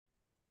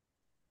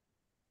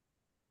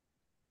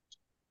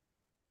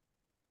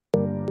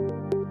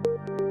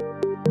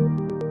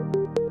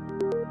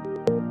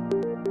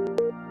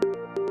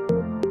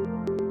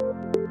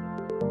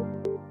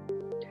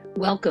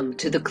Welcome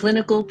to the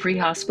Clinical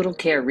Pre-Hospital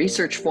Care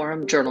Research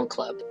Forum Journal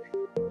Club.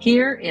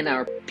 Here in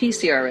our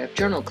PCRF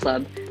Journal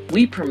Club,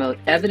 we promote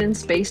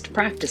evidence-based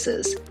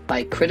practices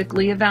by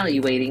critically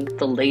evaluating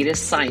the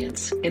latest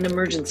science in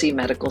emergency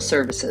medical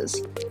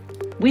services.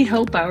 We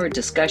hope our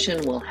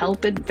discussion will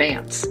help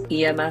advance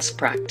EMS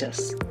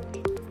practice.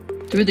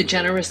 Through the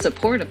generous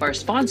support of our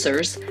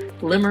sponsors,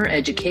 Limmer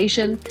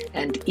Education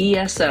and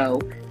ESO,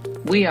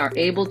 we are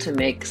able to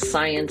make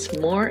science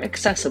more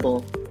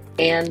accessible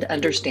and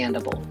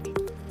understandable.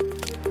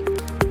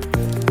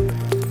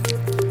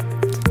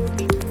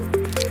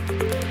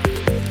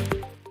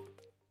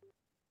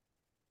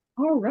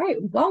 All right,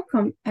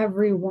 welcome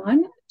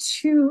everyone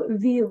to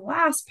the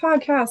last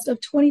podcast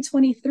of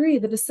 2023,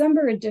 the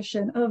December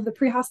edition of the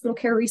Pre-Hospital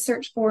Care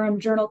Research Forum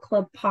Journal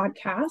Club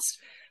podcast.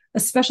 A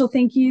special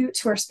thank you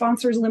to our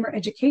sponsors, Limmer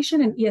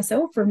Education and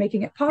ESO, for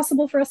making it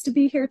possible for us to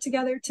be here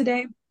together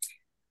today.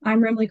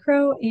 I'm Remley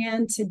Crow,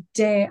 and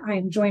today I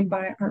am joined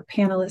by our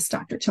panelists,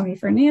 Dr. Tony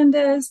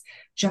Fernandez,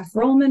 Jeff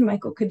Rollman,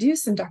 Michael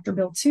Caduce, and Dr.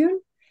 Bill Toon.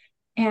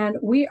 And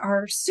we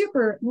are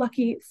super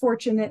lucky,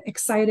 fortunate,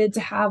 excited to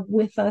have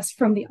with us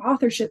from the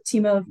authorship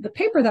team of the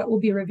paper that we'll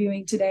be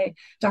reviewing today,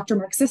 Dr.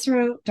 Mark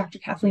Cicero, Dr.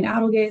 Kathleen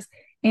Adelgaze,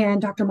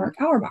 and Dr. Mark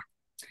Auerbach.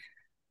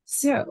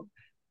 So,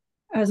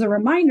 as a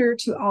reminder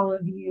to all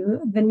of you,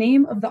 the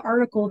name of the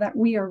article that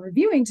we are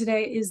reviewing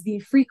today is The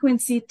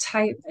Frequency,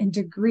 Type, and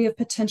Degree of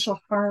Potential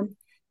Harm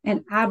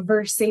and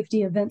Adverse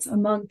Safety Events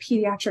Among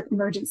Pediatric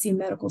Emergency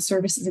Medical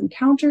Services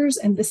Encounters.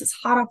 And this is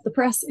hot off the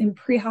press in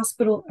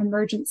pre-hospital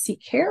emergency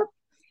care.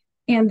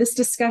 And this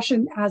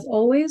discussion, as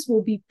always,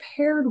 will be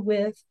paired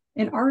with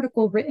an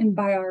article written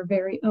by our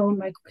very own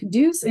Michael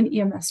Caduce in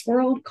EMS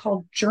World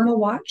called Journal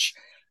Watch.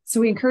 So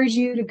we encourage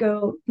you to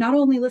go not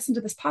only listen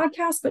to this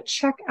podcast, but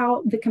check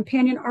out the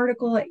companion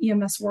article at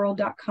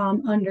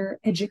emsworld.com under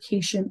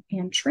Education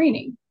and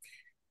Training.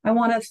 I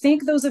want to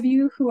thank those of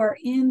you who are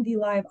in the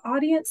live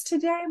audience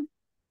today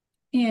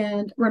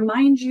and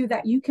remind you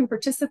that you can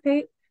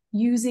participate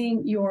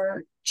using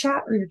your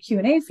chat or your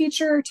Q&A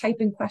feature, type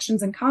in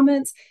questions and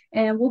comments,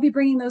 and we'll be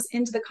bringing those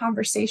into the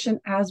conversation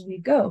as we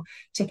go.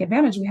 Take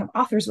advantage. We have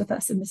authors with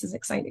us, and this is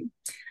exciting.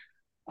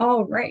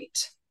 All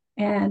right.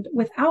 And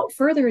without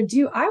further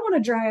ado, I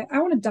want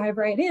to dive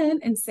right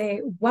in and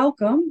say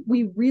welcome.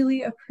 We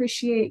really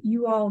appreciate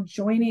you all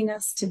joining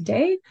us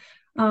today.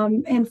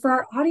 And for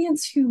our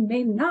audience who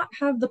may not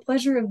have the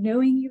pleasure of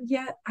knowing you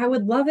yet, I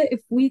would love it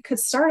if we could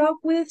start off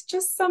with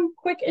just some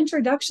quick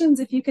introductions.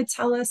 If you could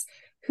tell us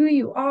who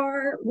you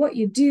are, what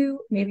you do,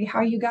 maybe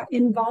how you got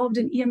involved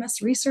in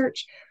EMS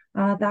research,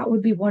 that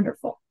would be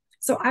wonderful.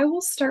 So I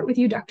will start with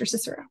you, Dr.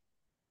 Cicero.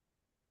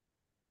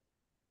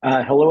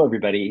 Hello,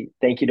 everybody.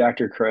 Thank you,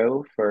 Dr.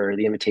 Crow, for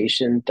the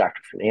invitation,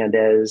 Dr.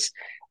 Fernandez,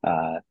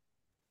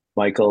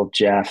 Michael,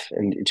 Jeff,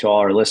 and to all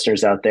our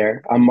listeners out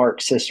there. I'm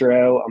Mark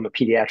Cicero. I'm a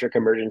pediatric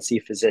emergency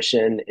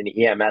physician and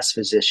EMS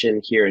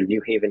physician here in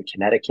New Haven,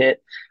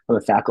 Connecticut. I'm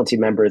a faculty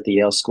member at the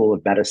Yale School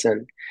of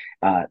Medicine.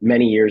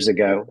 Many years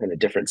ago, in a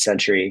different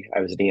century, I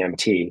was an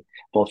EMT,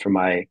 both for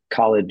my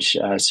college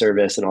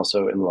service and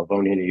also in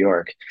Livonia, New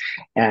York.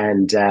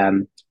 And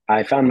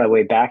I found my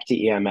way back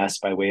to EMS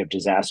by way of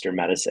disaster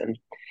medicine.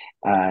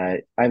 I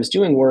was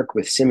doing work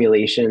with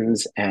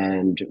simulations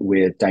and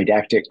with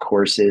didactic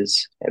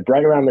courses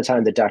right around the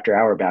time that Dr.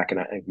 Auerbach and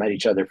I met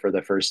each other for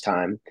the first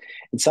time.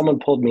 And someone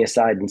pulled me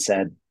aside and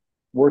said,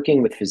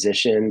 working with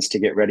physicians to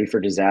get ready for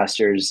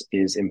disasters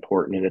is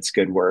important and it's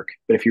good work.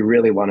 But if you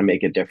really want to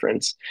make a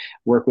difference,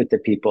 work with the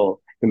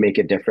people who make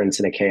a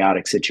difference in a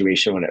chaotic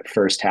situation when it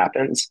first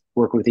happens.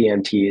 Work with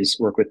EMTs,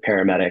 work with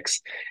paramedics,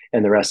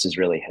 and the rest is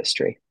really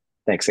history.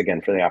 Thanks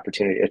again for the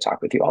opportunity to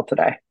talk with you all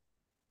today.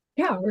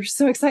 Yeah, we're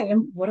so excited.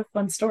 And what a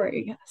fun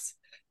story. Yes.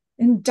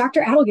 And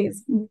Dr. Adelgaze,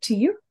 to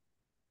you.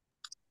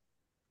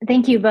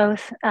 Thank you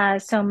both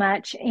so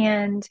much.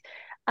 And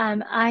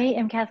I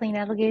am Kathleen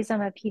Adelgaze.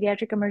 I'm a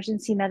pediatric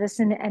emergency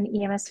medicine and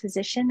EMS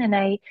physician, and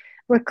I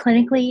work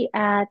clinically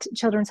at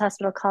Children's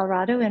Hospital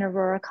Colorado in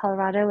Aurora,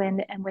 Colorado,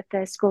 and with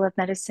the School of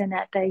Medicine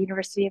at the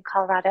University of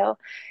Colorado.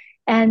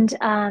 And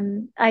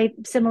I,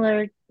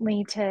 similarly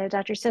to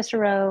Dr.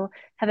 Cicero,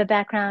 have a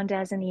background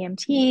as an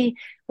EMT,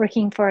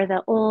 working for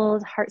the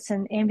old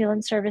Hartson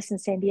Ambulance Service in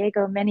San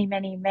Diego many,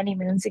 many, many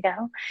moons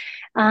ago.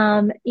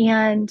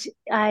 And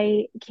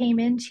I came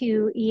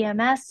into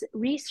EMS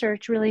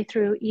research really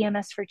through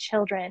EMS for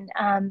Children,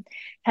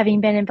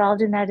 having been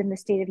involved in that in the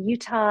state of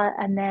Utah,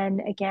 and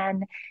then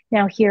again,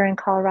 now here in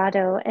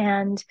Colorado.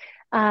 And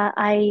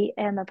I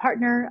am a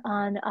partner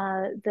on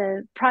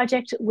the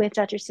project with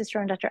Dr.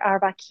 Cicero and Dr.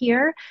 Auerbach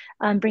here,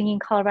 bringing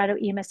Colorado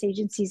EMS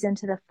agencies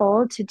into the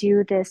fold to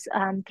do this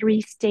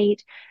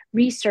 3-state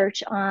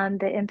research on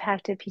the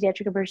impact of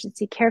pediatric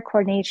emergency care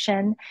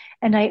coordination.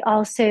 And I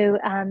also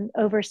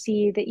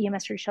oversee the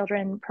EMS for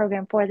Children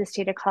program for the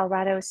state of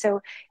Colorado.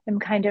 So I'm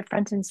kind of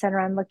front and center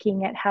on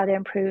looking at how to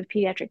improve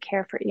pediatric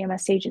care for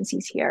EMS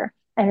agencies here.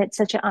 And it's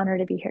such an honor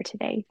to be here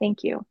today.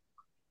 Thank you.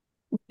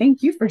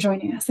 Thank you for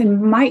joining us.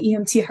 And my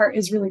EMT heart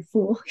is really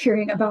full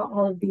hearing about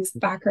all of these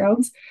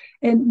backgrounds.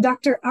 And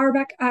Dr.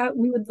 Auerbach,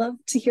 we would love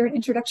to hear an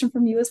introduction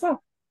from you as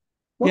well.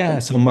 Welcome. Yeah,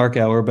 so Mark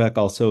Auerbach,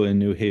 also in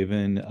New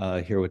Haven,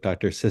 here with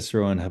Dr.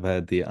 Cicero, and have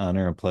had the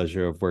honor and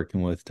pleasure of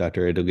working with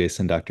Dr. Edelgais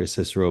and Dr.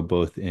 Cicero,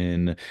 both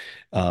in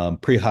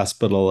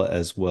pre-hospital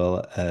as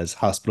well as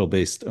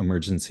hospital-based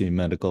emergency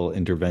medical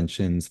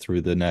interventions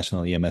through the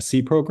National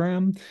EMSC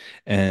program.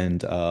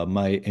 And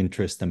my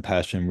interest and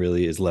passion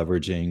really is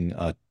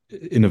leveraging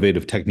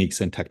innovative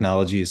techniques and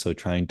technologies. So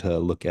trying to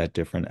look at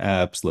different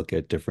apps, look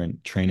at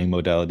different training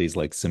modalities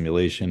like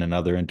simulation and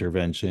other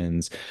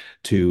interventions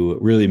to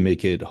really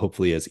make it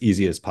hopefully as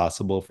easy as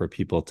possible for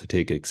people to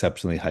take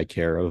exceptionally high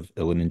care of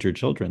ill and injured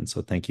children.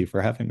 So thank you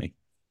for having me.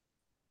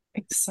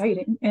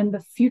 Exciting. And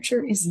the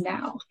future is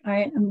now.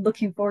 I am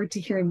looking forward to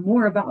hearing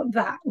more about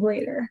that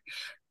later.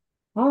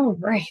 All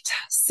right.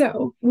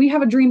 So we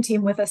have a dream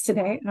team with us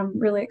today, and I'm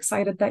really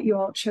excited that you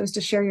all chose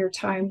to share your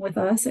time with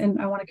us.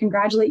 And I want to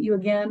congratulate you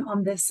again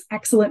on this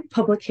excellent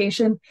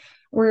publication.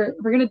 We're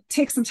going to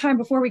take some time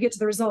before we get to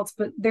the results,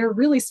 but they're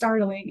really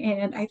startling.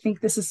 And I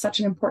think this is such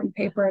an important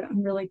paper. And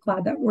I'm really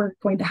glad that we're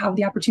going to have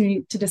the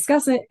opportunity to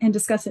discuss it and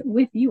discuss it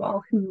with you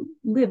all who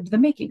lived the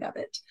making of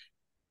it.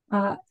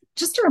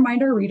 Just to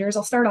remind our readers,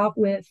 I'll start off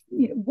with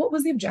what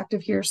was the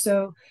objective here.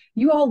 So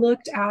you all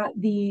looked at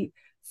the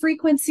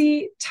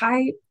frequency,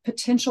 type,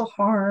 potential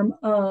harm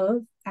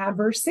of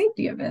adverse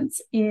safety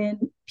events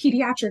in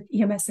pediatric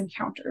EMS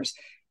encounters.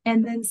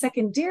 And then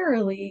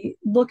secondarily,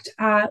 looked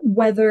at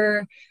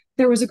whether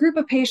there was a group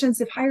of patients,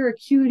 if higher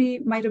acuity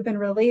might have been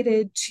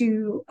related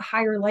to a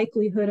higher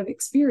likelihood of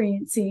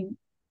experiencing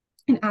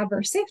an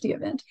adverse safety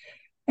event.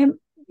 And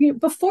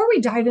before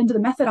we dive into the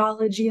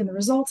methodology and the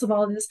results of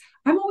all of this,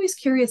 I'm always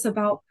curious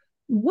about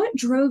what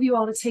drove you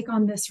all to take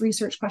on this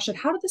research question.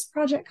 How did this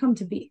project come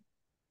to be?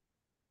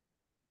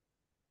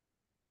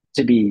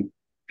 To be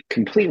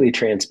completely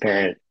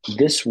transparent,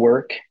 this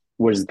work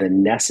was the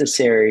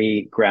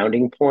necessary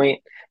grounding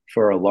point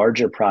for a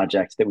larger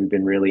project that we've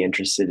been really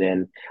interested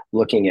in,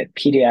 looking at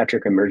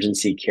pediatric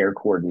emergency care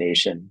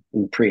coordination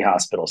in the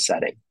pre-hospital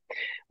setting.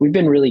 We've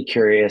been really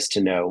curious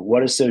to know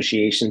what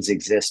associations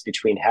exist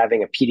between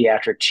having a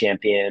pediatric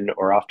champion,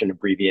 or often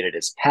abbreviated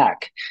as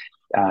PAC,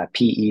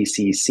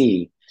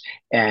 PECC,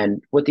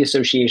 and what the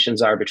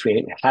associations are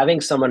between having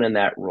someone in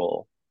that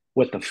role,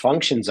 what the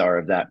functions are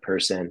of that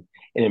person,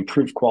 and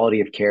improved quality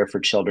of care for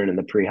children in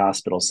the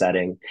pre-hospital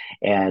setting,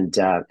 and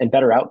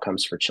better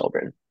outcomes for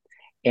children.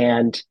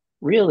 And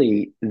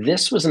really,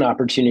 this was an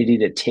opportunity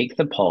to take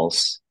the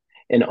pulse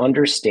and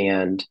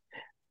understand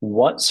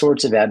what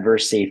sorts of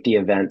adverse safety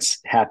events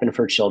happen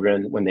for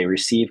children when they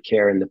receive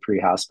care in the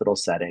pre-hospital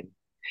setting,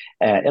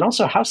 and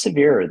also how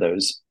severe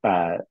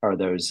are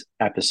those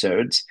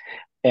episodes.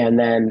 And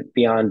then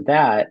beyond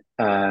that,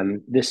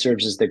 this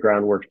serves as the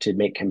groundwork to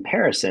make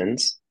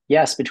comparisons,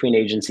 yes, between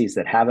agencies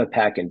that have a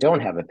PAC and don't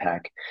have a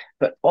PAC,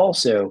 but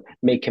also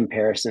make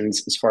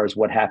comparisons as far as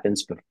what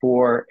happens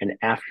before and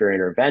after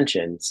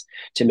interventions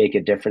to make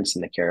a difference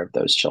in the care of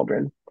those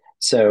children.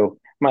 So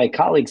my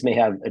colleagues may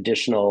have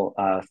additional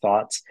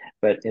thoughts,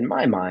 but in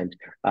my mind,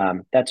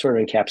 that sort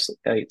of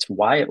encapsulates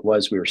why it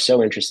was we were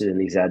so interested in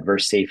these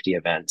adverse safety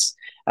events,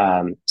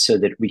 so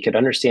that we could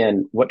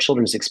understand what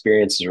children's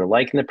experiences are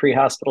like in the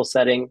pre-hospital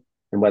setting,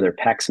 and whether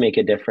PACs make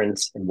a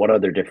difference, and what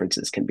other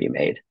differences can be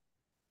made.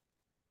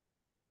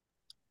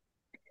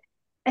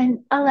 And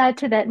I'll add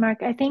to that,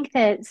 Mark. I think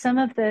that some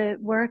of the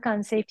work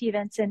on safety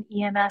events in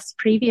EMS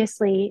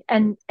previously,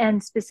 and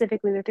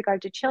specifically with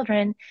regard to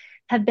children,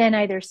 have been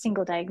either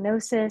single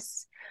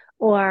diagnosis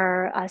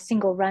or a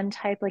single run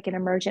type, like an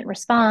emergent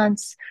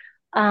response.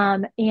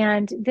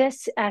 And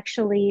this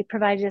actually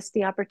provided us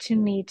the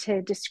opportunity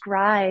to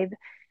describe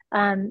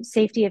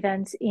safety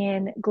events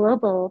in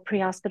global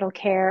pre-hospital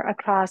care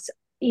across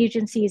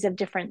agencies of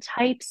different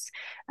types.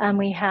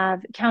 We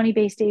have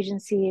county-based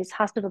agencies,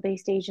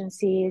 hospital-based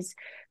agencies,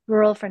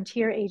 rural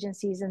frontier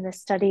agencies in this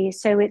study.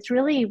 So it's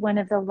really one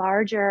of the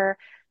larger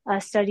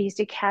studies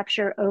to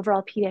capture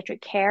overall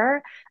pediatric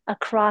care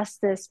across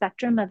the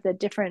spectrum of the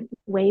different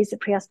ways that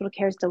pre-hospital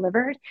care is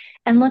delivered,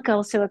 and look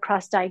also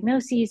across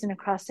diagnoses and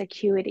across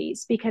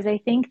acuities, because I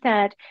think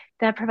that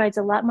provides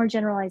a lot more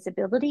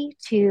generalizability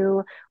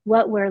to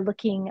what we're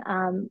looking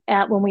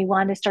at when we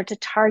want to start to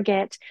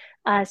target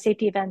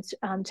safety events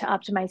to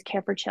optimize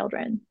care for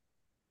children.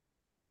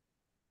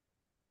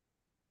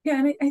 Yeah,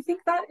 and I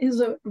think that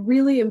is a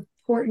really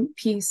important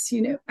piece.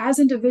 As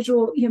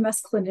individual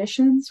EMS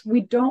clinicians, we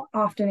don't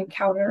often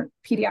encounter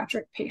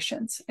pediatric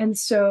patients. And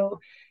so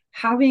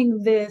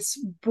having this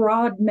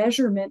broad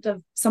measurement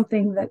of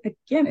something that,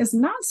 again, is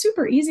not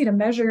super easy to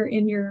measure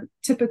in your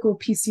typical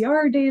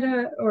PCR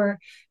data, or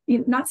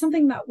not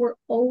something that we're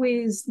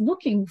always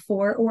looking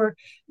for, or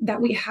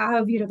that we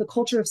have, the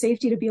culture of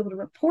safety to be able to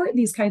report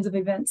these kinds of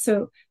events.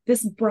 So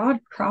this broad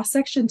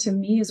cross-section to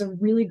me is a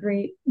really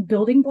great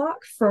building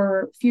block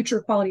for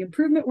future quality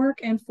improvement work,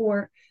 and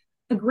for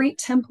a great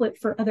template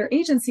for other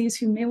agencies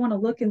who may want to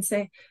look and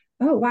say,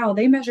 oh, wow,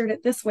 they measured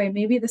it this way.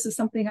 Maybe this is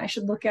something I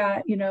should look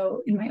at, in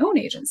my own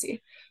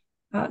agency.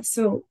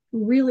 So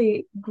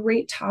really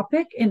great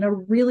topic and a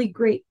really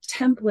great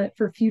template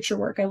for future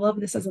work. I love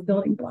this as a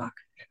building block.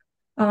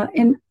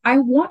 And I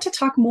want to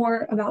talk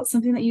more about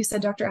something that you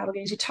said, Dr.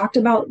 Adelgaze. You talked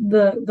about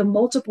the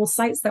multiple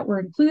sites that were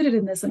included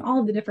in this and all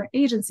of the different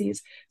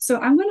agencies. So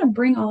I'm going to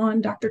bring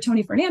on Dr.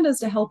 Tony Fernandez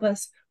to help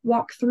us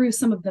walk through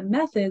some of the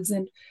methods,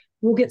 and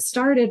we'll get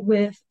started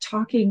with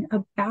talking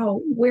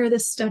about where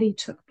this study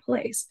took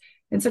place.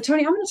 And so,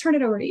 Tony, I'm going to turn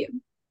it over to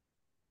you.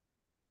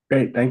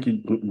 Great. Thank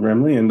you,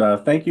 Brimley. And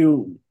thank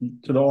you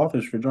to the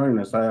authors for joining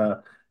us. I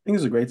think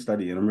it's a great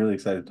study, and I'm really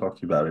excited to talk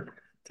to you about it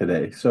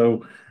today.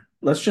 So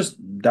let's just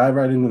dive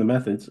right into the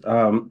methods.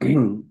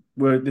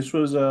 Where this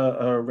was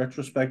a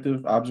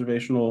retrospective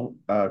observational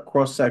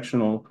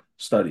cross-sectional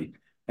study,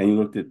 and you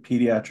looked at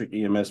pediatric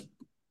EMS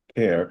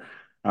care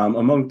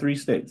among 3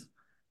 states.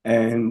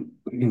 And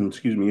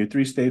excuse me, your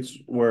 3 states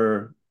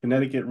were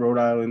Connecticut, Rhode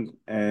Island,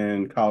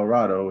 and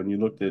Colorado, and you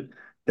looked at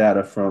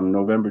data from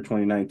November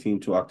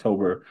 2019 to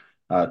October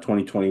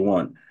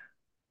 2021.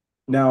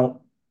 Now,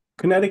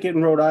 Connecticut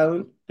and Rhode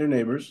Island, they're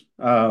neighbors.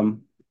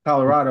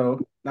 Colorado,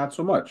 not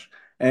so much.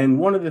 And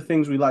one of the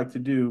things we like to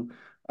do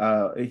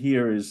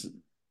here is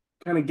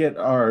kind of get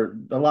a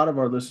lot of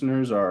our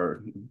listeners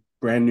are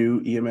brand new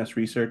EMS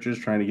researchers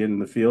trying to get in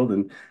the field.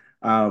 And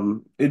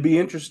it'd be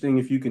interesting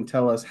if you can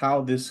tell us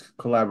how this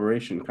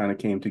collaboration kind of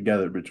came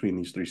together between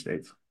these 3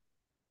 states.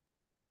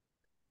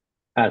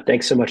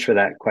 Thanks so much for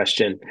that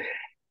question.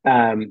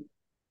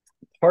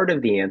 Part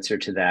of the answer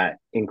to that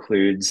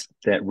includes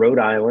that Rhode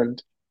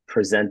Island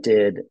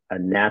presented a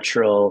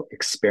natural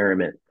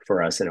experiment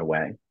for us in a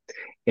way,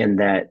 in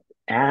that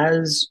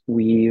as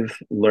we've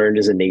learned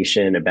as a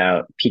nation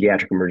about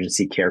pediatric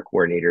emergency care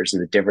coordinators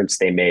and the difference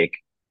they make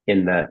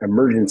in the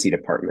emergency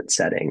department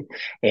setting,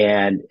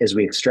 and as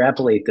we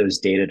extrapolate those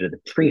data to the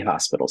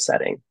pre-hospital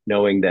setting,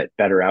 knowing that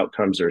better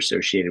outcomes are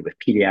associated with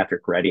pediatric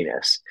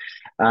readiness,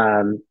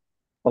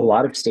 a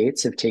lot of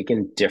states have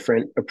taken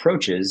different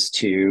approaches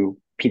to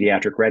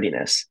pediatric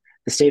readiness.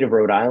 The state of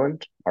Rhode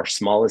Island, our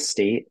smallest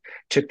state,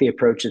 took the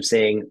approach of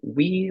saying,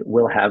 we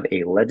will have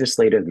a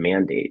legislative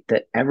mandate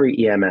that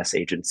every EMS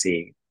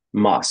agency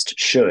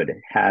should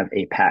have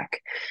a PAC,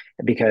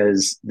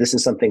 because this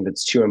is something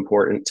that's too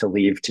important to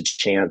leave to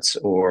chance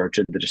or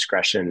to the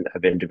discretion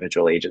of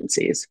individual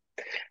agencies.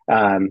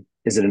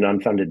 Is it an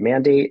unfunded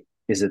mandate?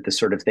 Is it the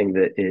sort of thing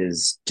that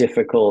is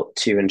difficult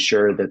to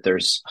ensure that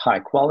there's high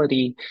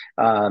quality?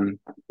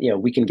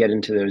 We can get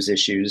into those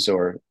issues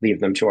or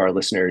leave them to our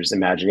listeners'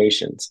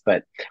 imaginations.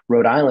 But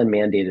Rhode Island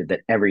mandated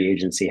that every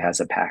agency has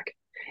a PAC.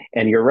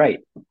 And you're right.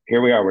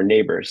 Here we are. We're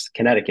neighbors.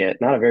 Connecticut,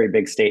 not a very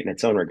big state in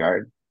its own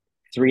regard,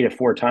 3 to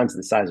 4 times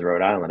the size of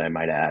Rhode Island, I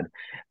might add.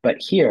 But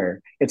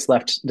here, it's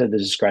left to the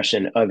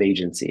discretion of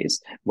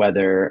agencies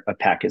whether a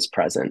PAC is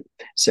present.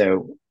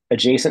 So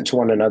adjacent to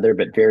one another,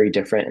 but very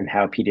different in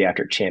how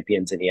pediatric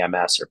champions in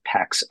EMS or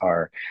PACs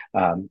are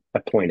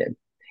appointed.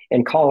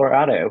 And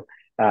Colorado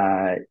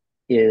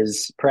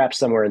is perhaps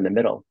somewhere in the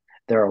middle.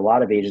 There are a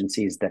lot of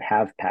agencies that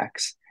have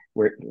PACs,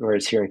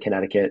 whereas here in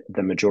Connecticut,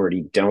 the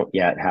majority don't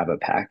yet have a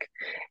PAC.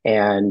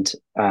 And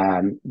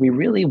we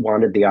really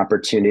wanted the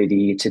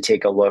opportunity to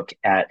take a look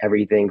at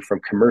everything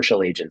from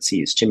commercial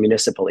agencies to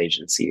municipal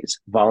agencies,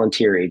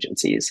 volunteer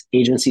agencies,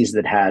 agencies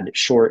that had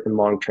short and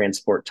long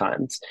transport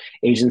times,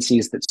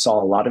 agencies that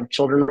saw a lot of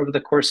children over the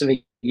course of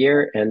a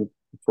year, and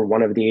for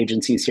one of the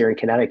agencies here in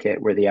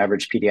Connecticut, where the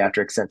average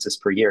pediatric census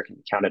per year can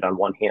be counted on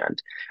one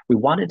hand. We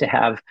wanted to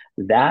have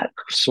that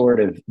sort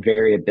of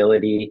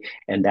variability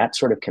and that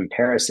sort of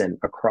comparison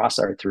across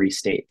our 3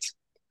 states.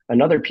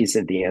 Another piece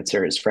of the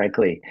answer is,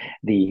 frankly,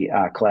 the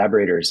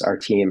collaborators, our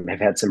team, have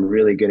had some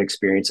really good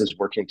experiences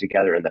working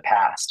together in the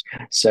past.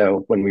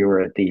 So when we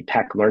were at the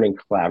PAC Learning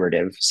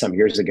Collaborative some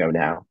years ago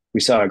now, we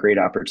saw a great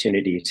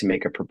opportunity to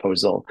make a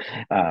proposal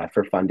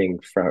for funding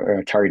for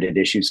a targeted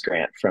issues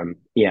grant from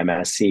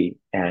EMSC,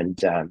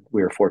 and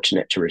we were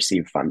fortunate to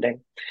receive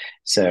funding.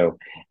 So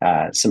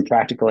some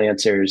practical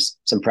answers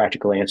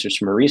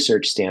from a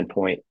research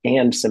standpoint,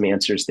 and some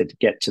answers that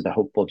get to the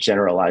hopeful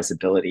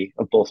generalizability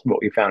of both what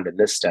we found in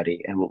this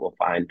study and what we'll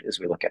find as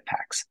we look at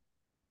PACs.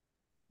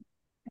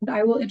 And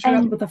I will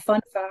interrupt with a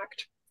fun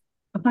fact.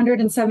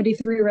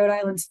 173 Rhode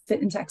Islands fit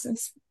in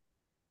Texas.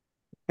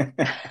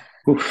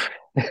 Oof.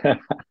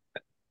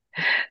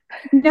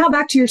 Now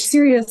back to your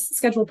serious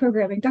scheduled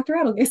programming, Dr.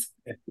 Adelgaze.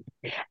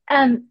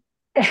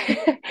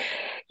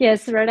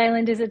 Yes, Rhode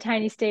Island is a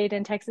tiny state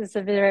and Texas is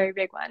a very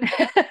big one.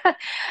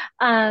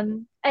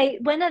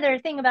 One other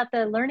thing about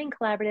the Learning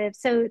Collaborative,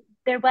 so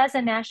there was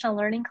a national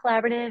learning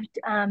collaborative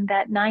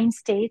that 9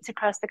 states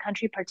across the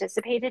country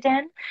participated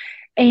in.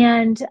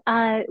 And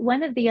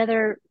one of the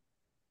other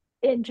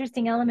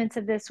interesting elements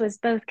of this was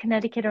both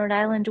Connecticut and Rhode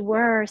Island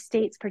were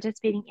states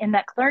participating in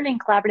that learning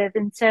collaborative.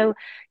 And so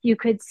you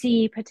could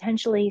see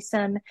potentially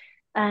some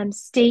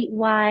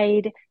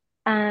statewide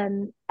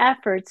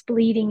efforts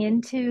bleeding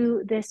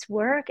into this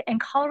work.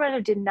 And Colorado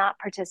did not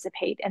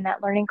participate in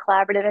that learning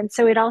collaborative. And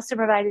so it also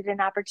provided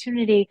an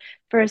opportunity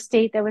for a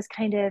state that was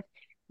kind of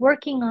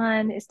working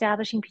on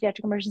establishing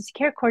pediatric emergency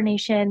care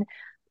coordination,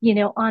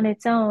 on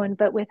its own,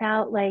 but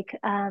without like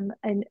an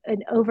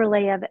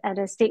overlay of at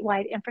a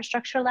statewide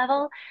infrastructure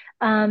level,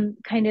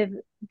 kind of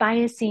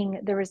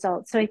biasing the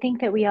results. So I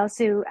think that we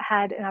also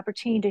had an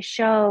opportunity to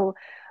show,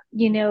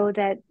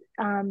 that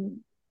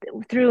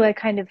through a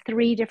kind of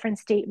 3 different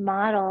state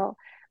model,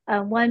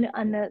 one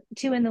on the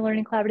 2 in the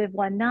learning collaborative,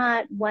 1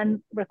 not,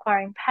 1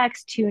 requiring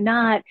PECs, 2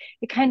 not.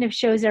 It kind of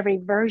shows every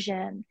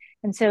version.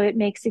 And so it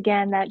makes,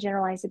 again, that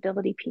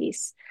generalizability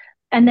piece.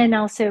 And then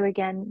also,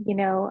 again,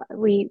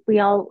 we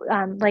all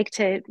like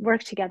to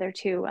work together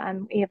too.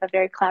 We have a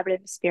very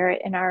collaborative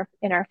spirit in our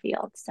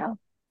field. So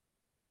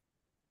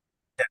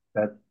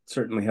That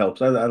certainly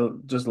helps. I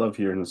just love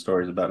hearing the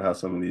stories about how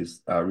some of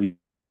these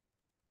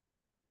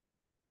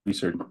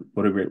research,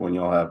 what a great one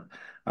y'all have.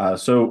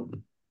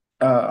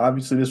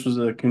 Obviously this was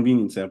a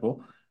convenient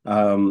sample,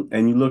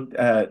 and you looked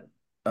at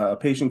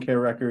patient care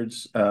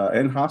records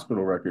and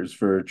hospital records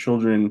for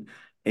children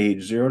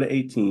age 0 to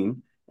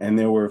 18, and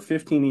there were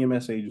 15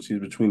 EMS agencies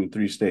between the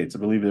 3 states. I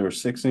believe there were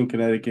 6 in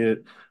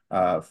Connecticut,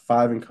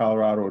 5 in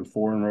Colorado, and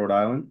 4 in Rhode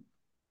Island.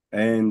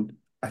 And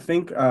I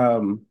think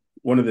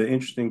one of the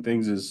interesting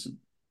things is,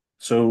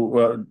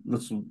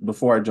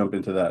 before I jump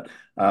into that,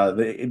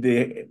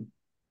 the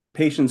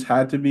patients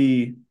had to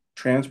be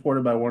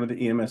transported by one of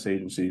the EMS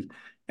agencies,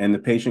 and the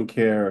patient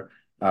care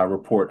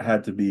report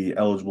had to be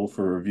eligible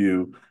for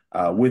review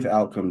with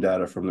outcome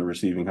data from the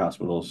receiving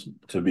hospitals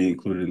to be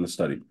included in the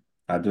study.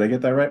 Did I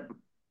get that right?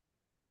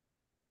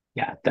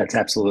 Yeah, that's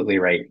absolutely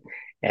right.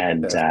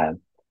 And Yes.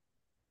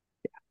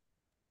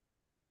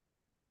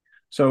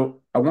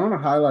 So I want to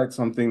highlight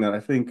something that I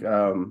think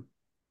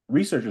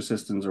research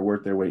assistants are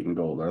worth their weight in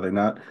gold, are they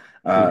not?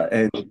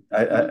 And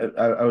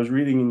I was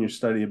reading in your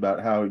study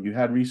about how you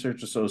had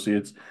research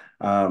associates.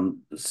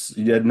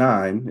 You had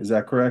 9, is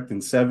that correct?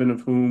 And 7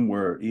 of whom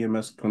were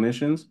EMS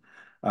clinicians,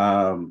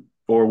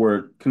 or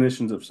were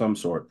clinicians of some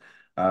sort.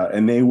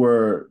 And they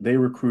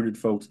recruited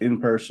folks in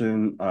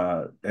person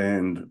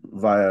and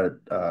via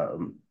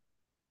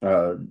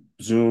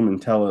Zoom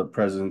and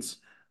telepresence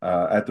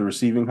at the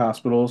receiving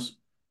hospitals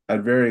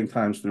at varying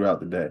times throughout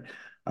the day.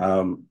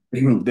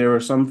 There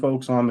are some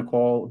folks on the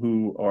call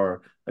who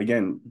are,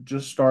 again,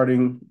 just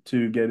starting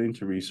to get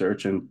into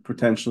research and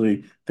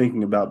potentially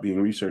thinking about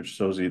being research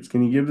associates.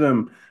 Can you give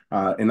them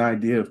an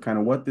idea of kind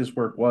of what this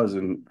work was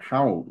and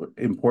how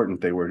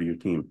important they were to your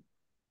team?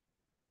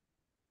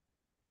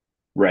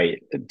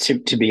 Right.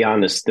 To be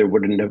honest, there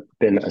wouldn't have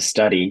been a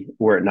study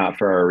were it not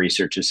for our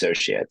research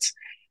associates,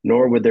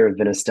 nor would there have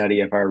been a study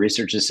if our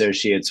research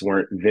associates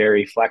weren't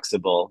very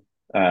flexible.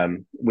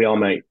 We all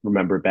might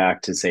remember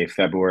back to, say,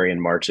 February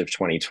and March of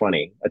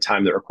 2020, a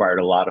time that required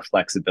a lot of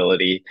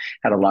flexibility,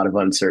 had a lot of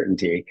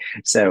uncertainty.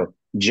 So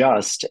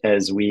just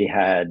as we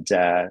had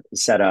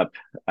set up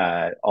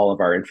all of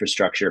our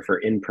infrastructure for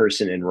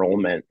in-person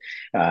enrollment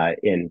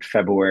in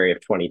February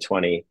of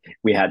 2020,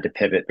 we had to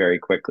pivot very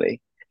quickly.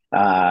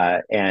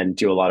 And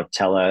do a lot of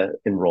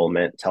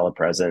tele-enrollment,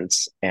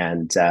 telepresence,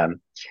 and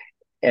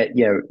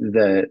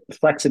the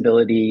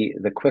flexibility,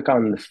 the quick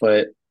on the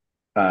foot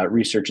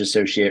research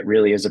associate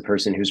really is a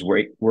person who's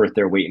worth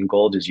their weight in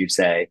gold, as you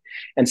say,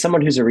 and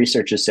someone who's a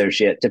research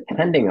associate,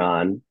 depending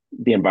on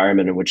the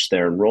environment in which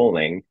they're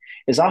enrolling,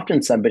 is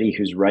often somebody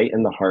who's right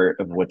in the heart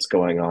of what's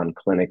going on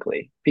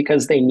clinically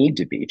because they need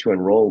to be to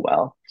enroll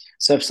well.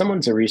 So if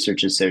someone's a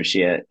research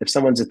associate, if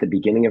someone's at the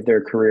beginning of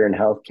their career in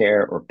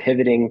healthcare or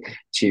pivoting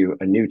to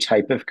a new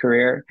type of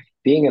career,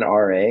 being an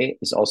RA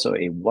is also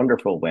a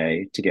wonderful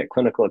way to get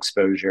clinical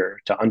exposure,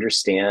 to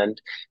understand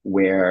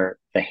where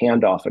the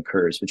handoff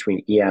occurs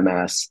between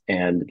EMS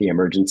and the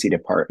emergency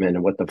department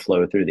and what the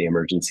flow through the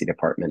emergency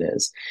department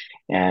is.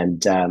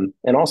 And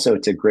also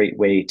it's a great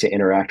way to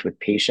interact with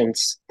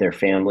patients, their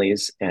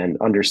families, and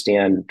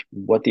understand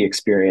what the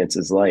experience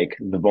is like,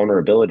 the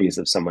vulnerabilities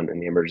of someone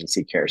in the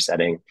emergency care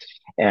setting,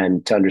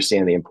 and to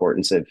understand the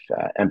importance of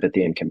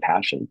empathy and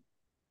compassion.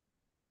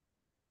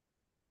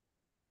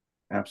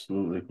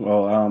 Absolutely.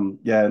 Well,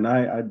 yeah, and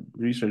I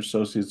research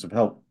associates have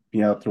helped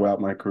me out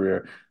throughout my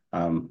career.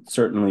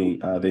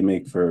 Certainly, they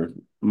make for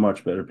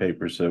much better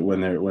papers when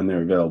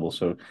they're available.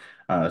 So,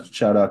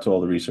 shout out to all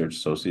the research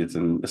associates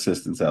and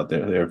assistants out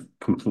there. They're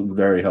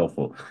very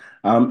helpful.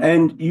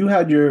 And you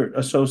had your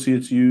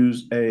associates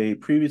use a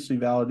previously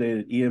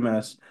validated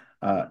EMS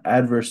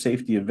adverse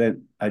safety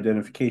event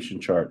identification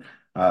chart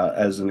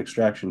as an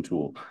extraction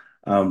tool.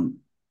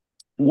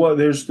 Well,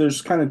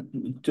 there's kind of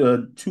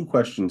 2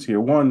 questions here.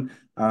 One,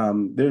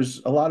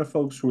 there's a lot of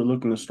folks who are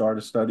looking to start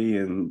a study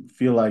and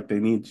feel like they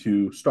need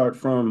to start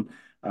from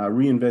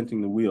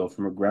reinventing the wheel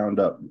from a ground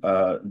up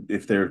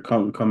if they're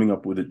coming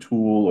up with a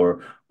tool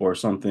or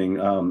something.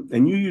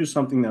 And you use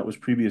something that was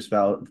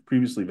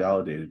previously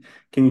validated.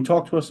 Can you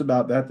talk to us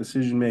about that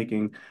decision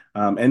making,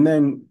 and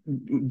then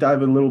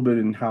dive a little bit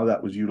in how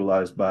that was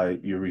utilized by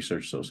your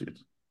research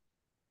associates?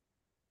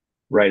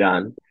 Right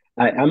on.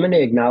 I'm going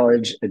to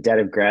acknowledge a debt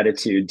of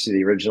gratitude to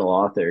the original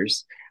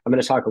authors. I'm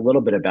going to talk a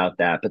little bit about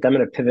that, but then I'm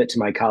going to pivot to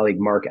my colleague,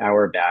 Mark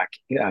Auerbach,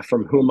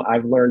 from whom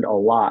I've learned a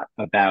lot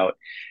about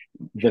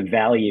the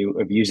value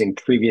of using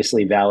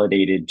previously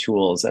validated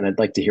tools, and I'd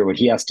like to hear what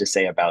he has to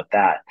say about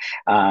that.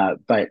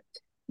 But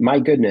my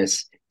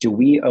goodness, do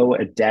we owe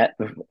a debt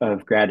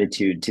of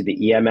gratitude to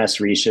the EMS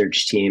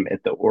research team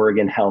at the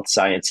Oregon Health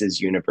Sciences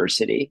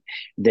University?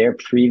 Their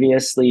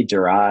previously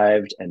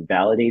derived and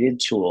validated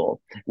tool,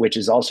 which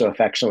is also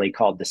affectionately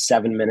called the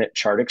 7-minute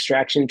chart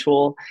extraction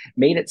tool,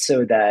 made it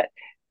so that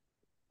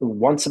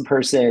once a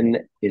person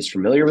is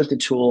familiar with the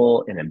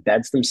tool and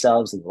embeds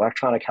themselves in the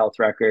electronic health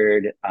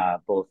record,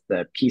 both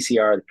the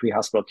PCR, the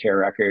pre-hospital care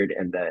record,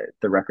 and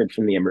the record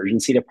from the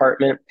emergency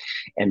department,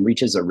 and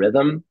reaches a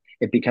rhythm,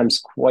 it becomes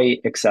quite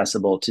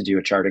accessible to do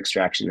a chart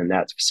extraction in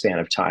that span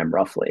of time,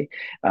 roughly.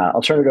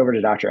 I'll turn it over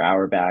to Dr.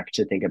 Auerbach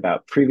to think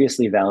about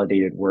previously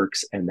validated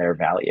works and their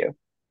value.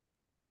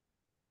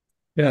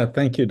 Yeah,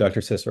 thank you,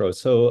 Dr. Cicero.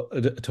 So,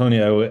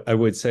 Tony, I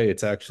would say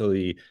it's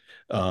actually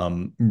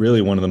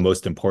really one of the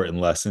most important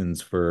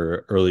lessons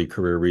for early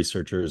career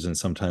researchers, and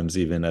sometimes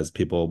even as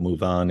people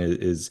move on,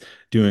 is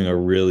doing a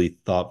really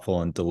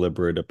thoughtful and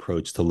deliberate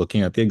approach to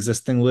looking at the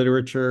existing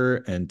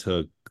literature and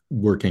to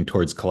working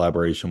towards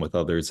collaboration with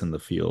others in the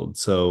field.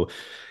 So,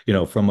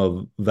 from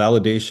a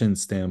validation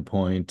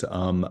standpoint,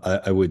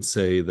 I would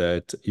say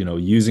that,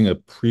 using a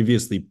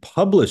previously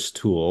published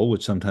tool,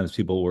 which sometimes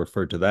people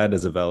refer to that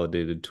as a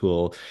validated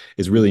tool,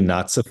 is really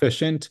not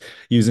sufficient.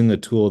 Using a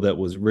tool that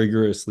was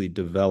rigorously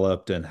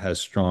developed and has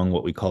strong,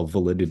 what we call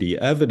validity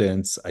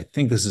evidence, I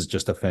think this is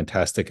just a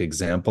fantastic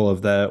example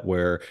of that,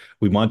 where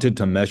we wanted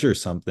to measure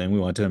something. We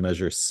wanted to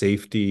measure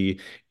safety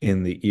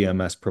in the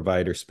EMS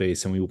provider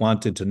space, and we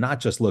wanted to not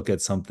just look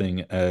at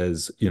something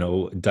as,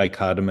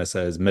 dichotomous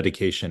as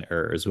medication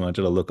errors. We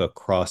wanted to look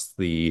across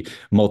the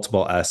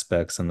multiple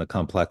aspects and the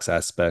complex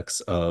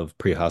aspects of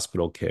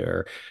pre-hospital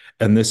care.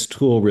 And this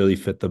tool really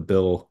fit the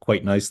bill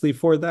quite nicely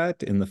for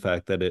that, in the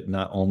fact that it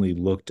not only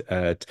looked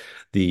at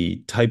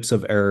the types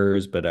of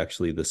errors, but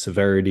actually the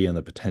severity and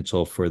the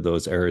potential for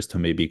those errors to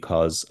maybe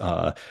cause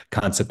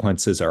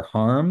consequences or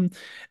harm.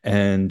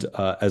 And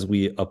as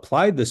we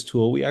applied this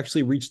tool, we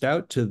actually reached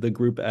out to the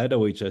group at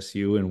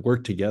OHSU and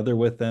worked together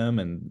with them.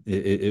 And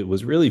it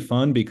was really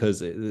fun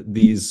because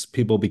these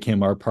people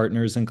became our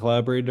partners and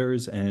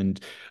collaborators. And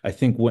I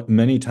think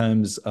many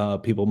times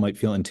people might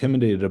feel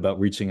intimidated about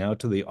reaching out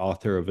to the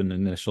author of an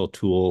initial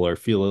tool, or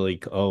feel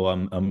like, oh,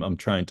 I'm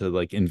trying to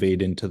like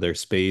invade into their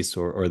space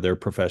or their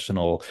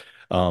professional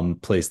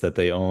place that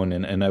they own.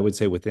 And I would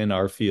say within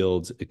our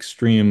fields,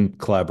 extreme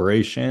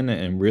collaboration,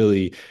 and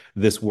really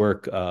this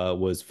work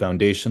was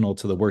foundational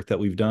to the work that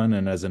we've done.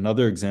 And as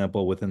another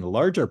example, within the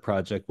larger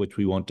project, which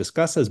we won't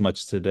discuss as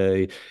much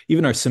today,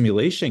 even our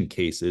simulation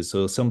cases.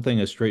 So something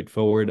as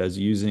straightforward as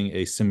using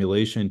a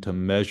simulation to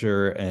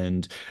measure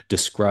and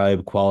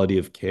describe quality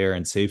of care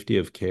and safety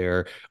of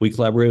care. We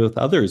collaborate with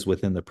others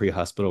within the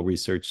pre-hospital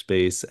research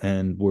space,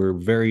 and we're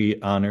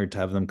very honored to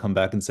have them come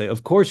back and say,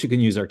 of course you can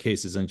use our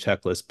cases and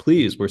checklists.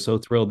 Please, we're so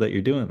thrilled that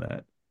you're doing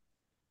that.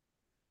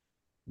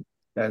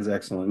 That's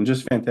excellent, and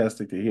just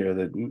fantastic to hear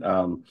that.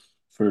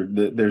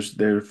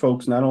 There are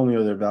folks, not only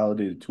are there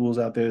validated tools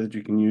out there that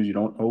you can use, you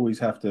don't always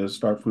have to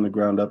start from the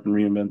ground up and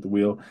reinvent the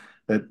wheel,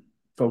 that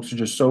folks are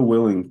just so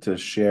willing to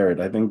share it.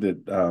 I think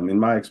that in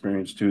my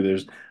experience too,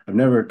 I've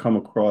never come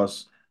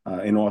across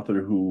an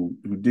author who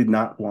did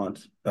not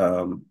want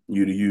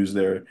you to use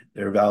their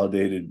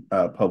validated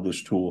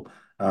published tool.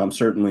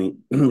 Certainly,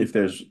 if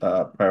there's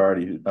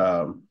priority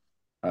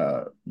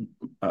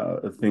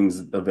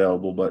things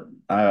available, but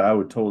I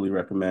would totally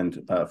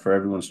recommend for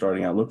everyone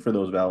starting out, look for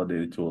those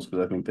validated tools,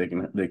 because I think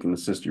they can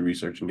assist your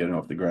research in getting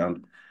off the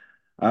ground.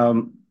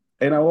 And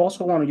I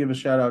also want to give a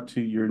shout out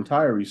to your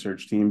entire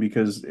research team,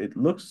 because it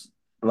looks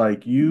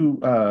like you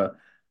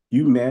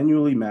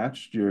manually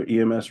matched your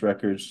EMS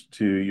records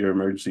to your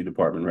emergency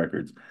department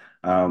records,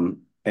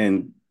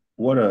 and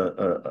what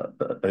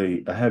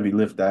a heavy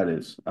lift that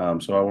is.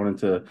 So I wanted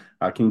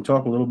to can you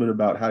talk a little bit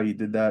about how you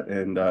did that,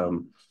 and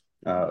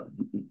I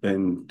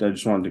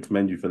just wanted to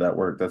commend you for that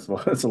work. That's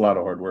a lot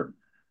of hard work.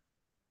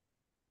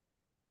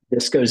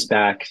 This goes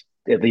back,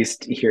 at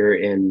least here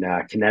in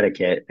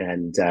Connecticut,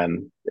 and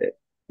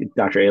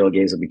Dr.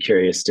 Edelgaze will be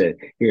curious to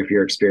hear if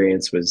your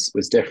experience was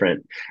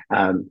different.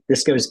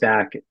 This goes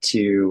back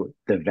to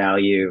the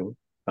value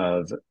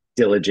of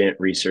diligent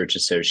research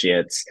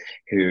associates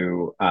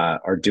who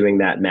are doing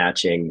that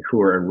matching,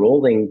 who are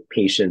enrolling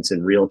patients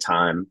in real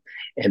time,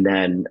 and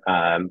then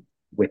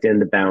within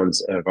the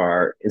bounds of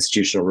our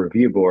institutional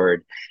review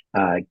board,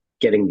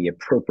 getting the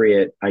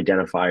appropriate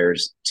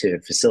identifiers to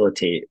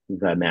facilitate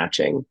the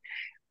matching.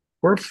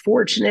 We're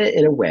fortunate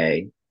in a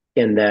way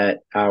in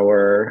that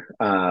our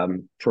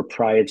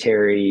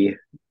proprietary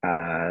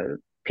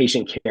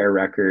patient care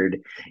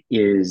record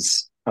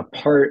is a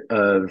part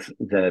of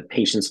the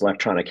patient's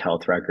electronic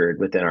health record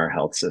within our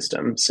health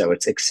system. So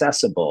it's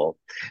accessible.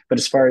 But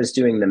as far as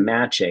doing the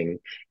matching,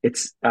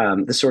 it's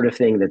the sort of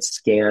thing that's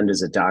scanned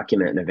as a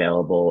document and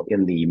available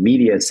in the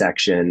media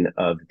section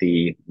of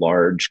the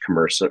large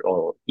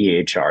commercial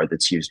EHR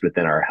that's used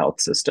within our health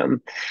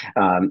system.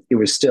 It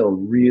was still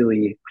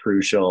really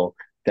crucial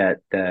that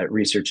the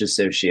research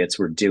associates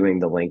were doing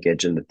the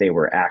linkage and that they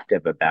were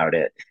active about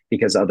it,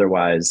 because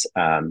otherwise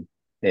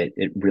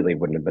it really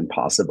wouldn't have been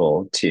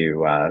possible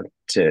to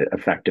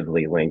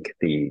effectively link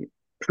the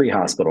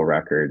pre-hospital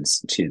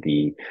records to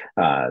the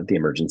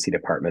emergency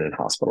department and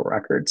hospital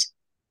records.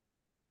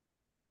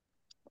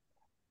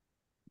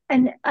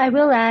 And I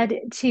will add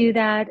to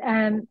that,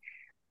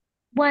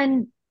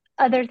 one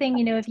other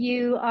thing, if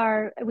you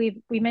are,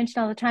 we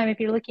mention all the time, if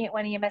you're looking at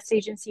one EMS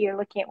agency, you're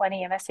looking at one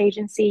EMS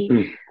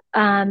agency.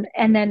 And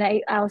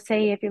then I'll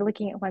say, if you're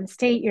looking at one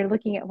state, you're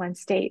looking at one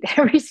state.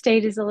 Every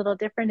state is a little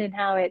different in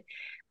how it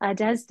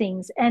does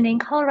things. And in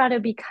Colorado,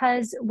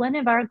 because one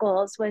of our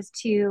goals was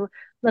to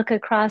look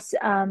across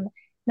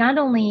not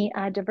only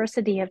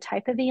diversity of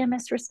type of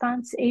EMS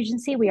response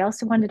agency, we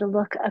also wanted to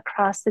look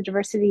across the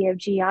diversity of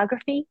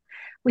geography.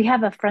 We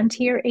have a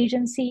frontier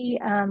agency.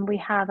 We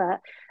have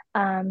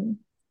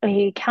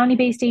a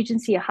county-based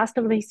agency, a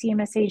hospital-based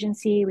EMS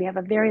agency. We have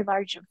a very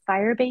large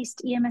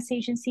fire-based EMS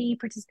agency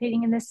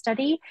participating in this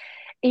study.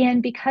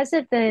 And because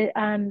of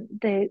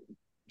the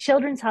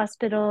Children's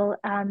Hospital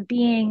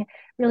being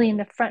really in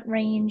the Front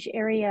Range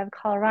area of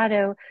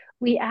Colorado,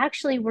 we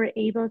actually were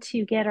able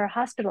to get our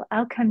hospital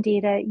outcome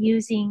data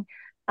using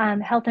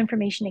health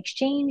information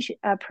exchange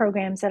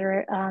programs that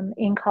are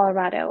in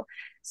Colorado.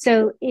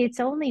 So it's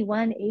only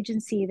one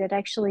agency that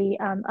actually,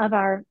 of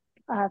our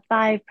 5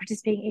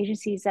 participating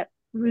agencies, that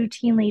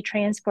routinely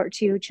transport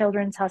to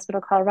Children's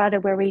Hospital Colorado,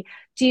 where we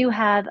do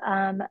have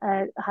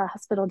a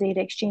hospital data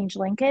exchange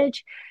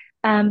linkage.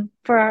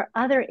 For our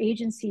other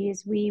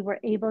agencies, we were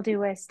able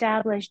to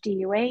establish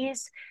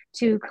DUAs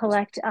to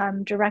collect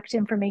direct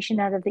information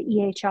out of the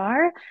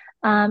EHR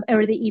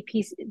or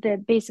the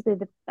basically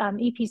the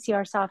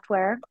EPCR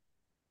software,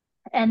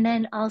 and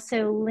then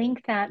also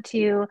link that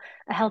to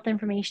a health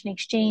information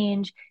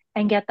exchange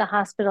and get the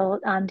hospital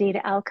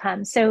data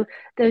outcomes. So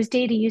those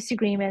data use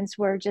agreements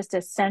were just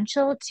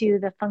essential to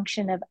the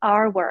function of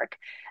our work.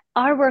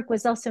 Our work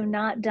was also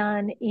not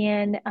done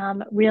in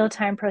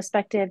real-time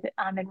prospective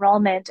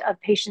enrollment of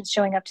patients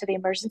showing up to the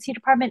emergency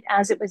department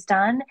as it was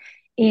done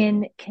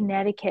in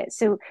Connecticut.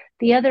 So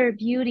the other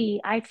beauty,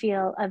 I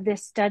feel, of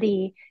this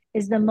study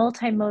is the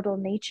multimodal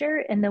nature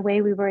and the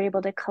way we were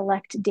able to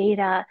collect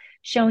data,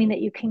 showing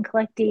that you can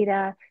collect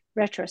data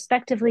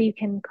retrospectively, you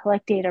can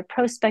collect data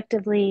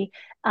prospectively,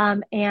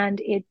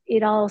 and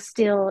it all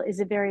still is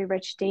a very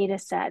rich data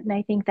set. And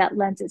I think that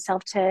lends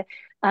itself to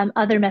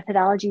other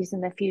methodologies in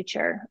the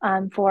future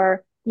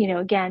for,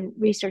 again,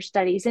 research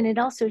studies. And it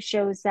also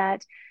shows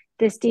that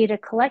this data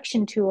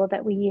collection tool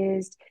that we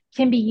used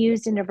can be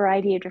used in a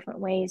variety of different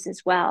ways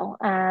as well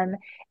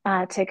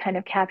to kind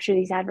of capture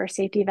these adverse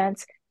safety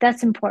events.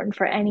 That's important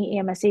for any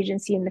EMS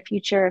agency in the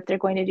future if they're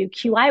going to do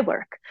QI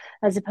work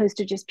as opposed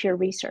to just pure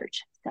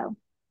research. So.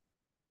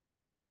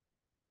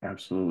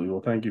 Absolutely.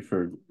 Well, thank you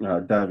for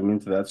diving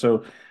into that.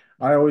 So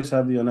I always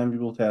have the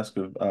unenviable task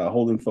of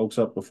holding folks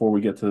up before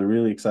we get to the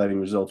really exciting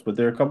results. But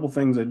there are a couple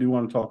things I do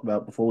want to talk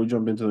about before we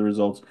jump into the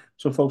results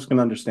so folks can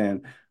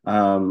understand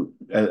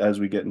as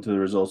we get into the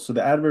results. So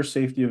the adverse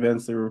safety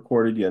events that were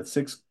recorded, you had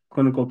 6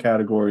 clinical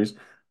categories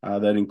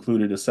that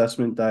included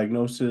assessment,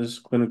 diagnosis,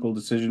 clinical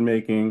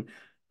decision-making,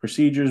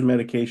 procedures,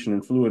 medication,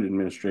 and fluid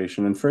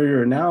administration. And for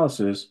your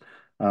analysis,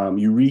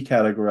 you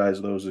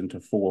recategorize those into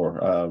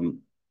 4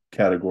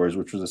 categories,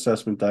 which was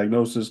assessment,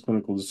 diagnosis,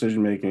 clinical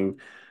decision-making,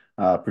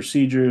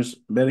 procedures,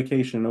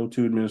 medication,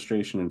 O2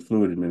 administration, and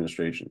fluid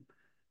administration.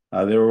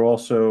 There were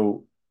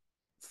also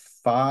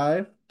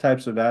 5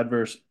 types of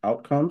adverse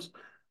outcomes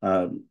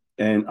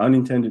and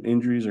unintended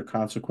injuries or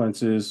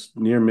consequences,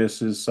 near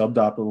misses,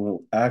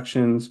 suboptimal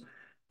actions,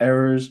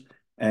 errors,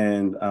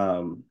 and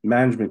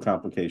management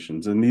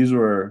complications. And these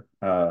were,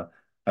 I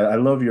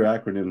love your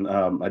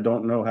acronym. I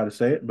don't know how to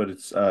say it, but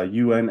it's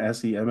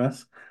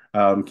UNSEMS.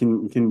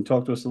 Can you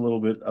talk to us a little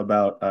bit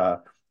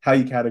about how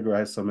you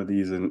categorize some of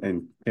these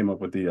and came up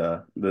with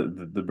the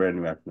brand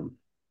new acronym?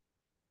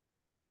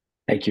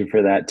 Thank you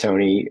for that,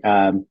 Tony.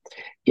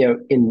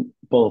 In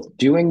both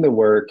doing the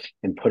work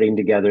and putting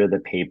together the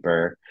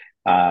paper,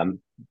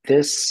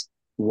 this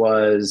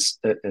was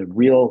a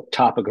real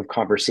topic of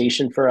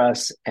conversation for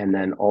us. And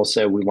then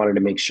also we wanted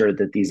to make sure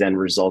that these end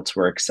results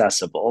were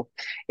accessible.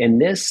 And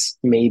this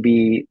may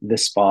be the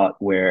spot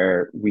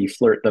where we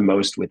flirt the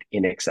most with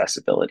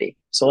inaccessibility.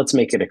 So let's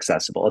make it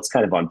accessible. Let's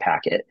kind of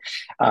unpack it.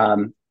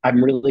 I'm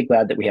really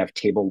glad that we have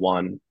table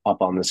 1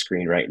 up on the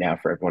screen right now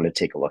for everyone to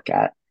take a look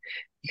at.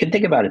 You can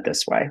think about it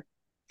this way.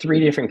 3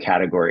 different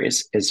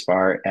categories as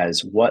far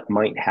as what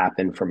might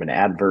happen from an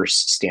adverse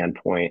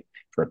standpoint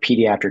for a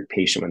pediatric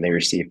patient when they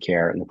receive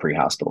care in the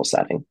pre-hospital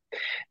setting.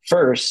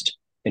 First,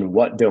 in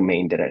what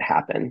domain did it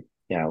happen?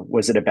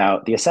 Was it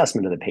about the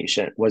assessment of the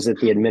patient? Was it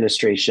the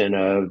administration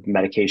of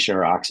medication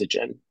or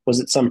oxygen?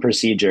 Was it some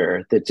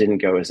procedure that didn't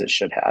go as it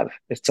should have,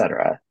 et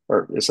cetera?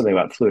 Or something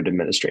about fluid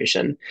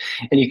administration?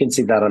 And you can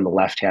see that on the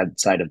left-hand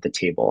side of the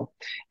table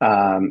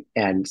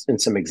and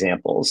some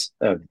examples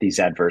of these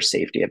adverse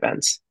safety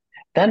events.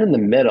 Then in the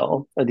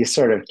middle are these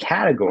sort of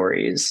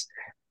categories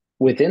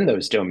within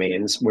those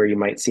domains where you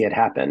might see it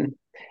happen.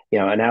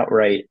 an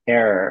outright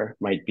error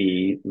might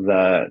be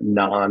the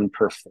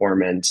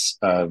non-performance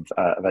of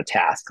a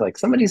task. Like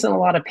somebody's in a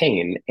lot of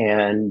pain,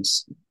 and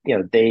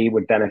they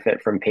would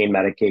benefit from pain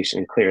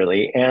medication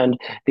clearly, and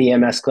the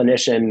EMS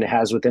clinician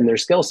has within their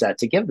skill set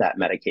to give that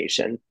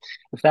medication.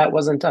 If that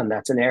wasn't done,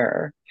 that's an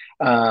error.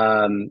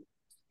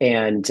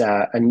 And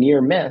a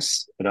near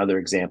miss, another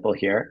example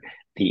here,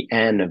 the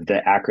N of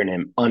the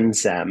acronym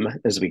UNSEM,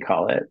 as we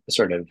call it,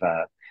 sort of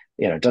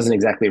it doesn't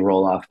exactly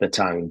roll off the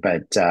tongue,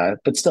 but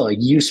still a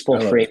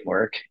useful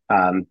framework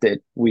that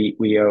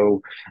we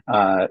owe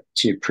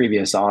to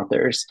previous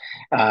authors.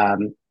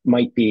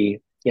 Might be,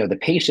 the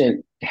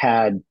patient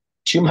had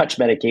too much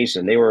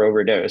medication, they were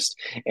overdosed,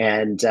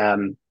 and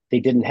they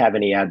didn't have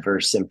any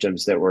adverse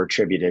symptoms that were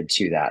attributed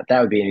to that. That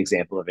would be an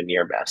example of a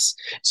near miss.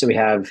 So we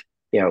have,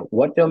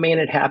 what domain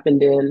it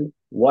happened in,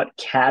 what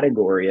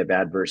category of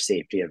adverse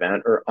safety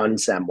event or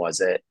UNSEM was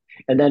it,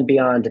 and then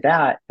beyond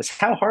that is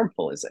how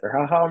harmful is it,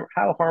 or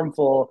how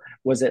harmful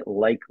was it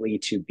likely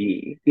to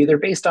be, either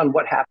based on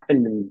what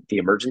happened in the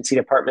emergency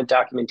department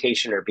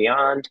documentation or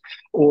beyond,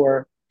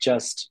 or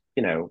just,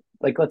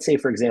 like let's say,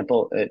 for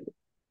example,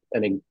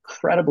 an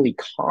incredibly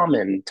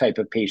common type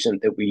of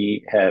patient that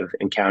we have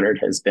encountered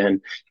has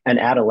been an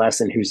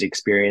adolescent who's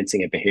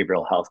experiencing a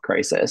behavioral health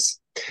crisis.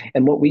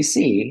 And what we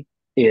see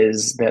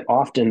is that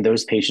often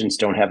those patients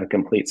don't have a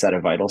complete set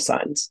of vital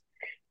signs.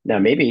 Now,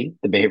 maybe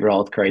the behavioral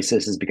health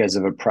crisis is because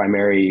of a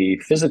primary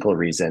physical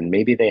reason.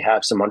 Maybe they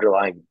have some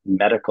underlying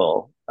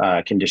medical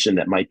condition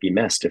that might be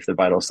missed if the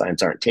vital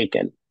signs aren't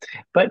taken.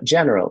 But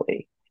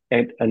generally,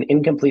 an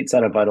incomplete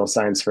set of vital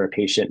signs for a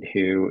patient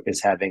who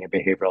is having a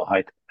behavioral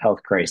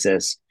health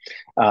crisis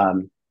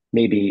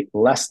may be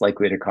less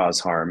likely to cause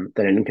harm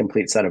than an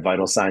incomplete set of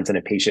vital signs in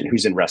a patient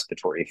who's in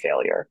respiratory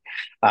failure,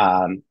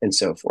 and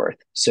so forth.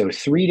 So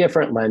 3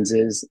 different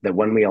lenses that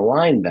when we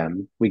align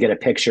them, we get a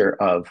picture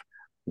of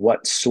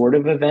what sort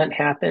of event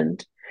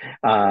happened,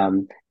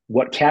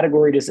 what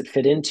category does it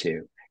fit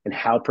into, and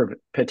how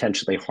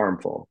potentially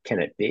harmful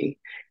can it be?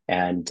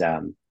 And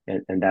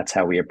that's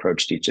how we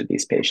approached each of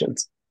these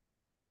patients.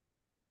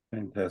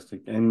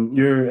 Fantastic. And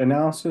your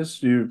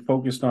analysis, you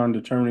focused on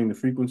determining the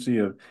frequency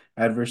of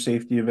adverse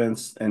safety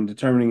events and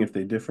determining if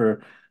they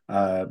differ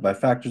by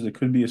factors that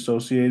could be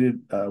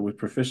associated with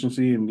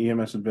proficiency in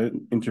EMS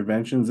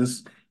interventions.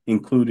 This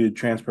included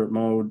transport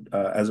mode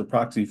as a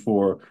proxy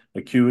for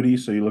acuity.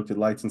 So you looked at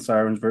lights and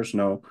sirens versus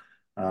no.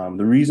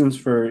 The reasons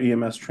for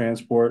EMS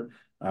transport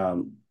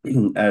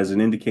as an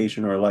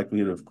indication or a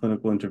likelihood of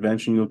clinical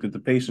intervention, you looked at the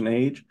patient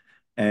age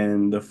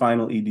and the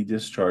final ED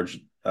discharge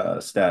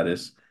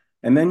status.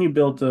 And then you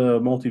built a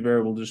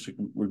multivariable district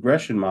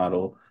regression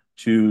model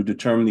to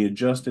determine the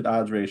adjusted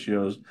odds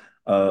ratios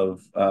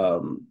of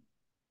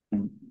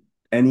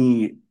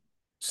any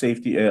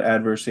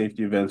adverse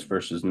safety events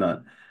versus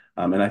none.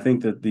 And I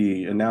think that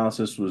the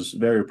analysis was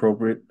very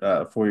appropriate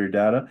for your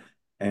data.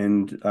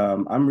 And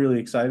I'm really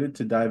excited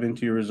to dive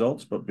into your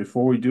results. But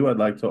before we do, I'd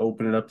like to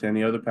open it up to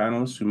any other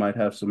panelists who might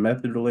have some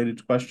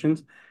method-related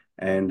questions.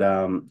 And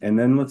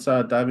then let's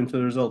dive into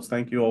the results.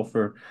 Thank you all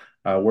for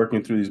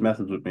working through these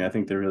methods with me. I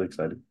think they're really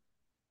exciting.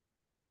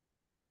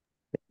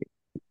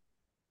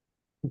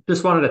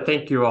 Just wanted to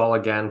thank you all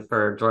again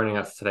for joining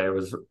us today. It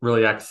was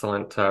really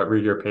excellent to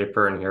read your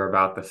paper and hear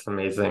about this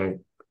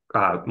amazing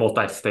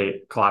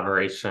multi-state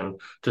collaboration.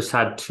 Just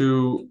had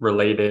 2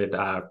 related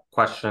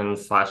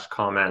questions /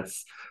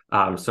 comments.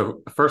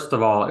 So first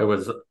of all, it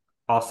was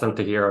awesome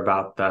to hear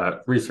about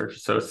the research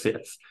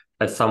associates.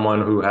 As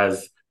someone who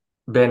has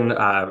been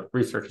a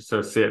research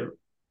associate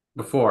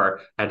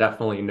before, I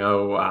definitely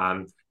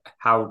know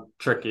how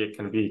tricky it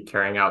can be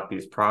carrying out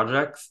these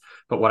projects.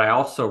 But what I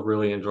also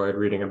really enjoyed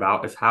reading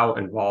about is how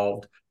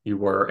involved you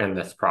were in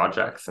this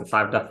project, since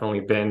I've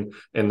definitely been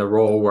in the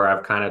role where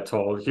I've kind of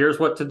told, here's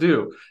what to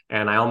do.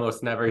 And I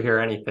almost never hear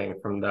anything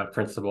from the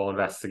principal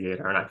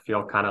investigator, and I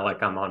feel kind of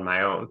like I'm on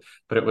my own.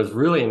 But it was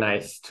really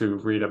nice to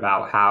read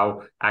about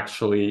how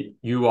actually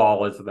you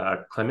all as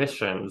the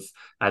clinicians,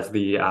 as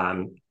the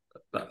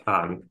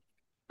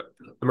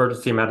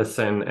emergency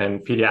medicine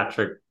and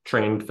pediatric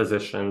trained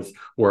physicians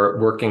were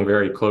working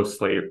very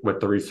closely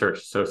with the research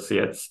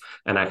associates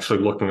and actually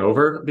looking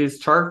over these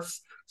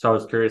charts. So I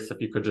was curious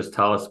if you could just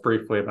tell us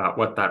briefly about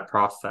what that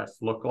process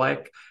looked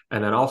like,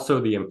 and then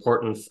also the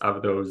importance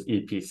of those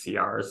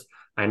EPCRs.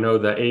 I know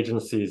the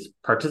agencies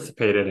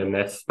participated in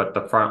this, but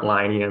the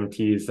frontline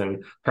EMTs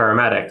and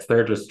paramedics,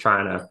 they're just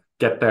trying to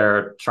get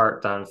their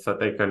chart done so that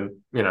they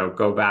can,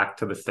 go back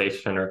to the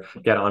station or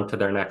get on to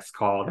their next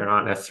call. They're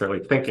not necessarily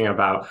thinking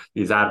about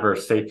these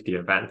adverse safety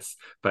events,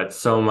 but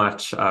so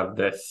much of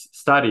this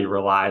study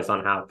relies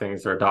on how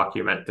things are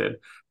documented.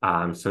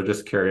 So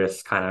just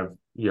curious kind of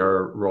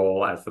your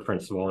role as the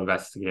principal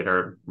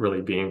investigator,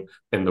 really being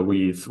in the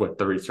weeds with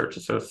the research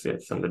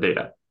associates and the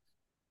data.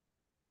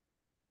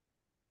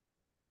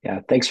 Yeah,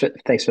 thanks for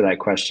that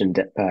question,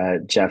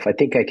 Jeff. I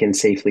think I can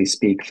safely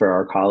speak for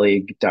our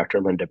colleague,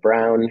 Dr. Linda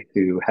Brown,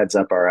 who heads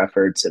up our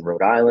efforts in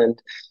Rhode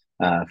Island,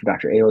 for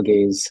Dr.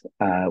 Edelgaze,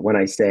 when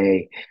I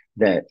say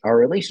that our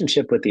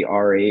relationship with the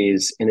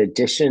RAs, in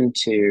addition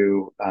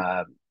to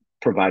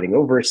providing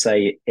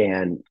oversight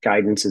and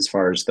guidance as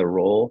far as the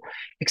role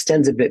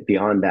extends a bit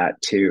beyond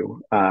that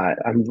too.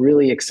 I'm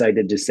really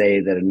excited to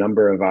say that a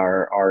number of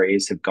our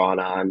RAs have gone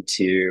on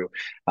to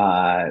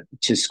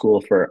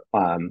school for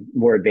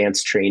more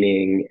advanced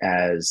training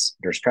as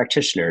nurse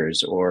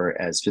practitioners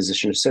or as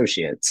physician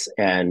associates,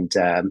 and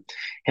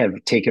have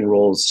taken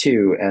roles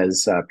too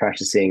as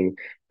practicing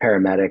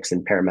paramedics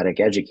and paramedic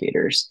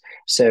educators.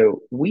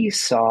 So we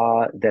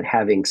saw that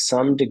having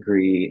some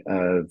degree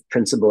of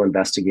principal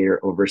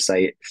investigator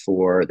oversight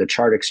for the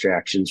chart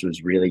extractions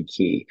was really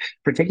key,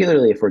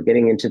 particularly if we're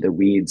getting into the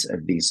weeds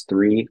of these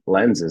three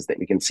lenses that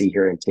you can see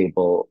here in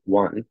table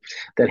 1,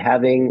 that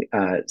having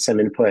some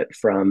input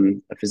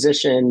from a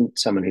physician,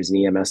 someone who's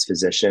an EMS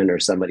physician, or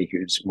somebody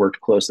who's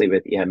worked closely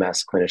with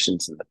EMS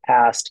clinicians in the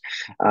past,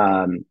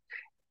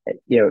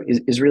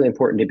 is really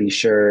important to be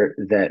sure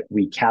that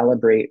we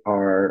calibrate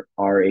our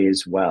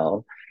RAs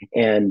well.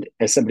 And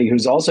as somebody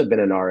who's also been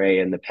an RA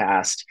in the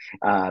past,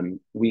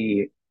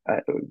 we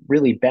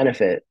really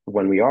benefit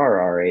when we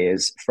are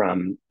RAs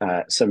from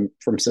some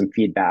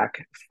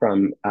feedback,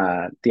 from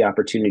the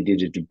opportunity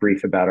to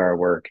debrief about our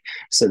work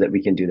so that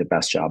we can do the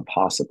best job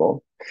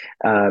possible.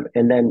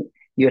 And then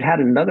you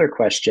had another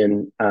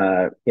question,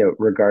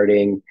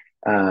 regarding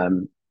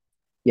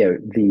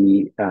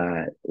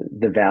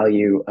the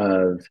value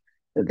of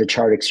the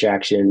chart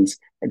extractions,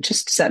 and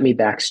just set me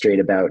back straight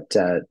about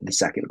the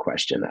second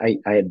question.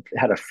 I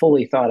had a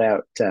fully thought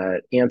out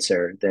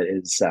answer that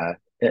is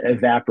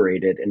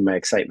evaporated in my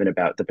excitement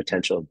about the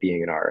potential of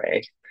being an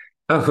RA.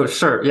 Oh,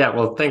 sure. Yeah.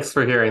 Well, thanks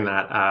for hearing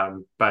that.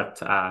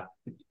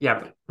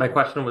 Yeah, my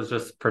question was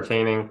just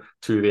pertaining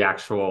to the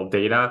actual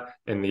data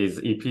in these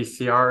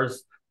EPCRs,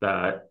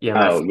 the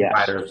EMS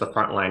providers, the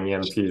frontline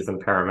EMTs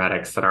and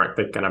paramedics that aren't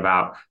thinking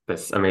about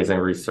this amazing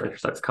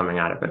research that's coming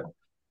out of it.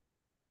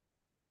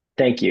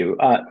 Thank you.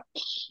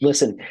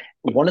 Listen,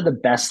 one of the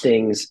best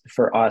things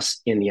for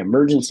us in the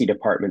emergency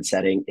department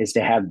setting is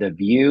to have the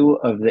view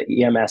of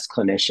the EMS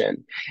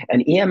clinician.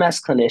 An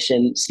EMS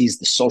clinician sees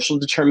the social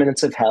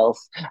determinants of health,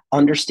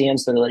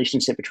 understands the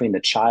relationship between the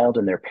child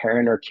and their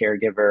parent or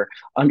caregiver,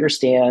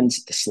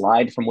 understands the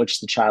slide from which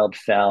the child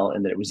fell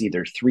and that it was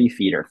either 3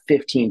 feet or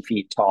 15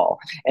 feet tall,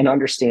 and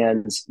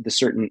understands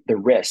the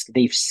risk.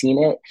 They've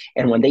seen it,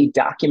 and when they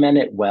document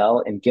it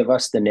well and give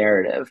us the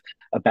narrative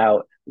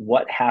about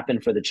what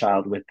happened for the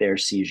child with their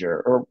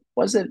seizure, or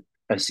was it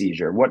a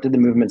seizure? What did the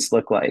movements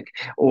look like?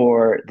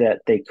 Or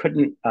that they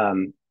couldn't,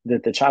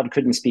 that the child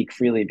couldn't speak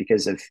freely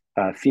because of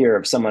fear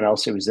of someone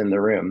else who was in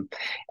the room.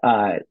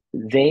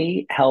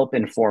 They help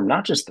inform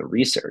not just the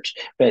research,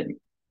 but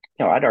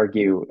I'd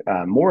argue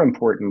more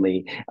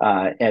importantly,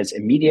 as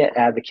immediate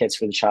advocates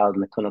for the child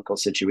in the clinical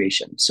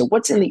situation. So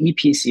what's in the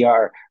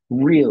EPCR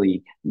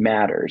really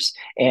matters.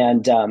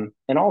 And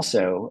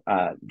also,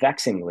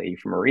 vexingly,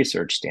 from a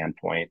research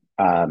standpoint,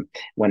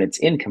 when it's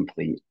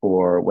incomplete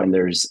or when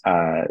there's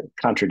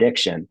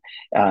contradiction,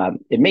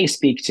 it may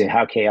speak to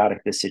how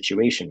chaotic this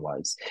situation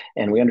was.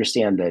 And we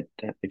understand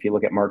that if you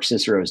look at Mark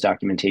Cicero's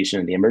documentation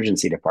in the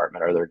emergency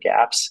department, are there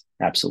gaps?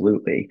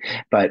 Absolutely.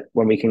 But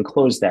when we can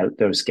close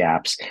those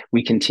gaps,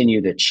 we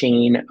continue the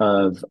chain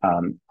of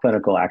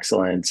clinical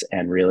excellence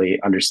and really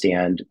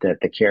understand that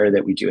the care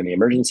that we do in the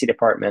emergency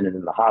department and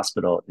in the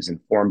hospital is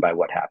informed by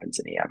what happens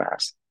in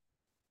EMS.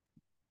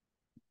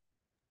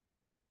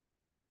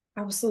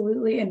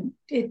 Absolutely. And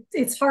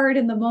it's hard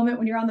in the moment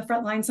when you're on the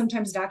front line,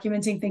 sometimes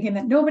documenting, thinking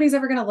that nobody's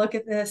ever going to look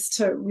at this,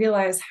 to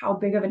realize how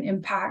big of an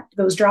impact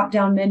those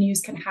drop-down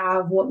menus can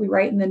have, what we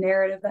write in the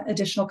narrative, that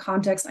additional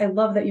context. I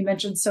love that you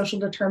mentioned social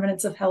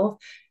determinants of health.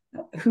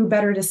 Who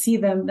better to see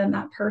them than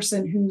that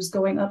person who's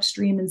going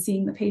upstream and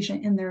seeing the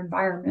patient in their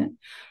environment?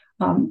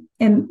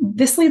 And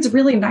this leads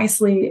really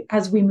nicely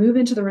as we move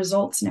into the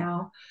results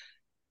now.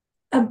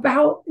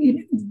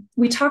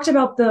 We talked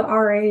about the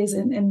RAs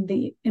and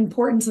the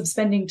importance of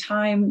spending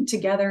time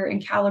together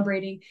and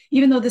calibrating,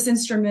 even though this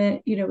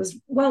instrument, was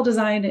well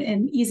designed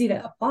and easy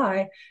to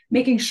apply,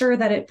 making sure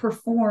that it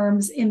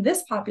performs in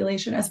this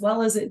population as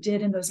well as it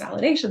did in those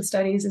validation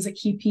studies is a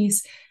key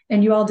piece.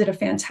 And you all did a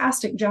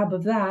fantastic job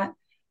of that.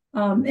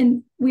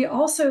 And we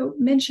also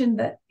mentioned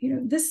that,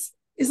 this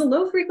is a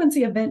low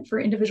frequency event for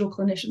individual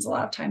clinicians, a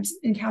lot of times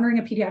encountering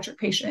a pediatric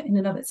patient in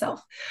and of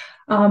itself.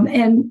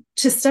 And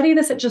to study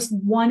this at just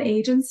one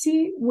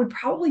agency would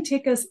probably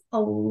take us a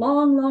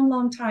long, long,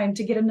 long time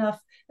to get enough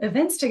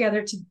events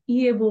together to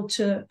be able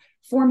to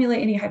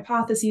formulate any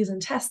hypotheses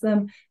and test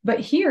them. But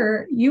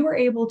here you were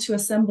able to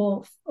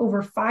assemble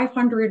over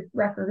 500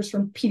 records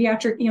from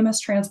pediatric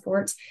EMS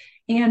transports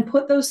and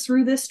put those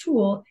through this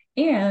tool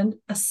and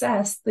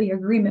assess the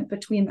agreement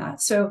between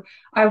that. So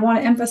I want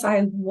to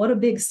emphasize what a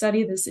big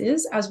study this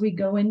is as we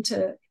go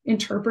into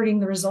interpreting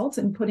the results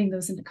and putting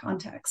those into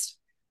context.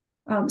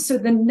 So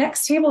the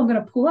next table I'm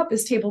going to pull up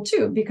is table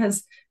 2,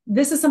 because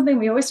this is something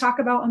we always talk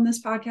about on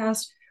this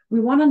podcast.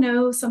 We want to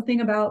know something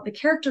about the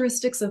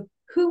characteristics of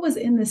who was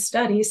in this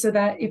study, so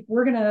that if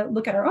we're going to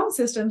look at our own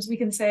systems, we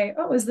can say,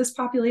 oh, is this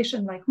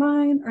population like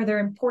mine? Are there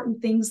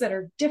important things that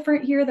are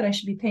different here that I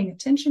should be paying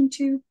attention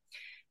to?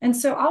 And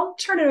so I'll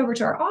turn it over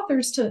to our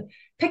authors to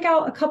pick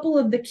out a couple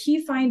of the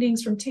key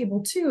findings from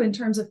Table 2 in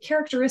terms of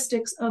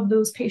characteristics of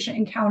those patient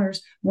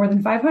encounters, more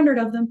than 500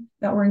 of them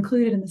that were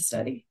included in the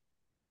study.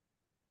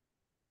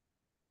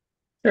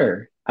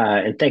 Sure.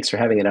 And thanks for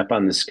having it up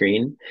on the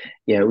screen.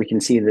 We can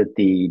see that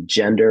the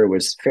gender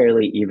was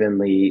fairly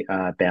evenly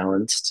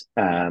balanced.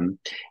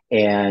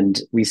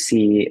 And we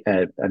see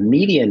a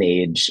median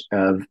age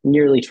of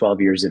nearly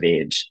 12 years of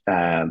age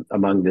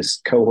among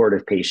this cohort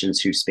of patients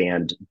who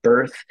spanned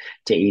birth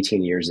to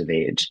 18 years of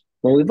age.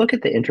 When we look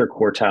at the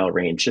interquartile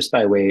range, just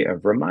by way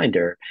of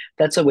reminder,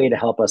 that's a way to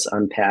help us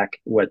unpack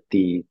what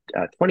the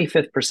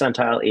 25th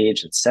percentile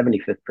age and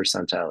 75th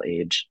percentile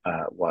age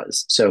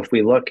was. So if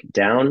we look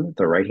down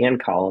the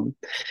right-hand column,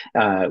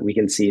 we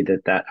can see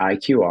that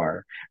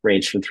IQR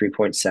ranged from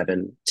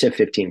 3.7 to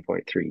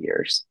 15.3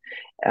 years.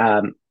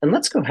 And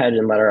let's go ahead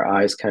and let our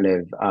eyes kind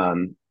of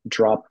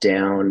drop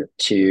down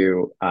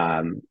to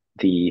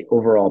the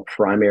overall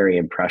primary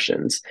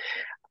impressions.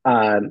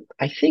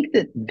 I think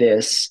that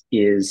this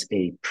is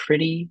a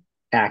pretty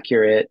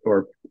accurate,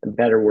 or a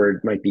better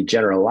word might be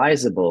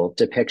generalizable,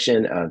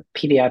 depiction of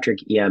pediatric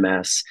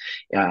EMS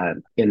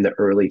in the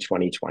early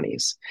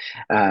 2020s.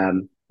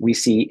 We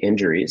see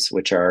injuries,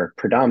 which are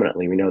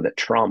predominantly, we know that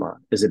trauma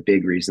is a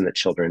big reason that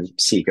children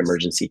seek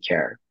emergency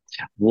care.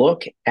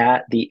 Look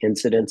at the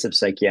incidence of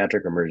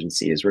psychiatric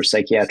emergencies, where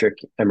psychiatric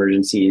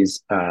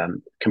emergencies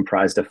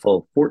comprised a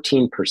full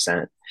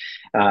 14%.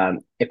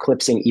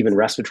 Eclipsing even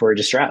respiratory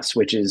distress,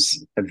 which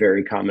is a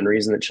very common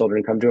reason that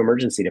children come to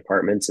emergency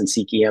departments and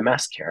seek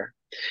EMS care.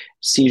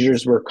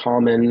 Seizures were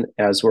common,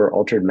 as were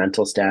altered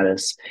mental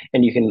status,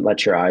 and you can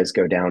let your eyes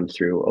go down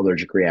through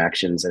allergic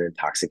reactions and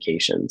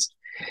intoxications.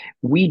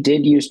 We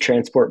did use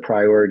transport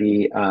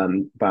priority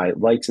by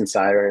lights and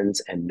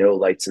sirens and no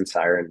lights and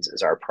sirens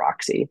as our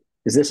proxy.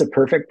 Is this a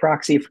perfect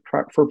proxy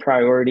for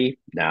priority?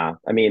 No.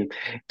 I mean,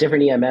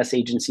 different EMS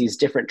agencies,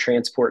 different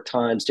transport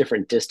times,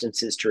 different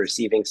distances to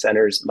receiving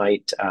centers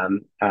might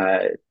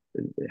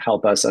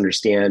help us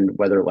understand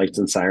whether lights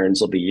and sirens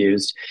will be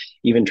used,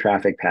 even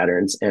traffic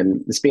patterns.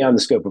 And it's beyond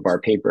the scope of our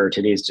paper,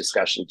 today's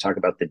discussion, to talk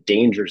about the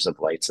dangers of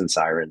lights and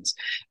sirens.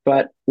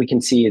 But we can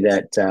see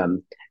that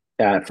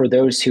for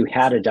those who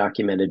had a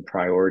documented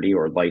priority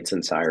or lights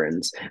and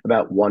sirens,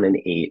 about 1 in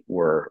 8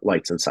 were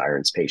lights and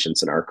sirens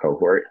patients in our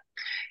cohort.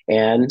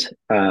 And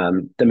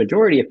the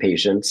majority of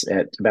patients,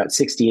 at about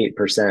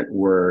 68%,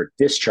 were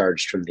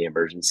discharged from the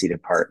emergency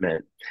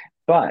department.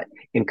 But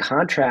in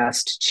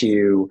contrast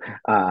to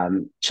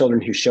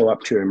children who show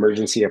up to an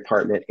emergency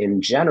department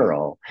in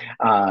general,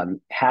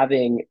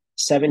 having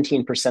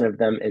 17% of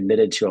them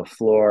admitted to a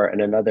floor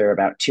and another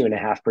about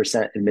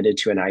 2.5% admitted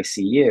to an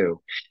ICU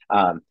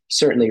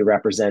certainly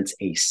represents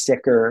a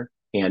sicker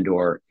and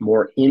or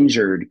more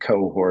injured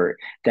cohort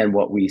than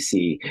what we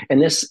see.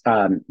 And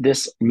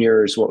this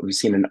mirrors what we've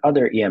seen in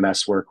other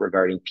EMS work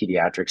regarding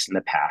pediatrics in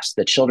the past,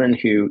 that children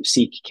who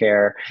seek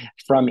care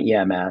from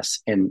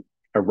EMS and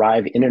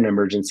arrive in an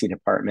emergency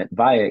department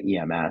via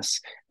EMS,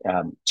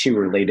 two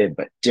related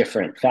but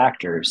different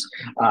factors,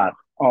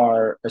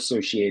 are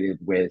associated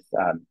with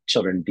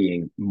children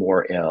being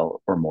more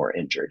ill or more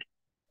injured.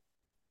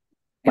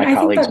 My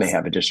colleagues may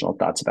have additional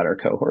thoughts about our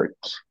cohort.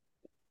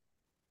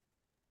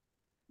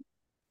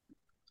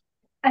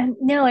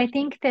 No, I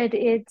think that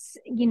it's,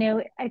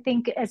 I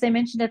think, as I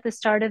mentioned at the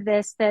start of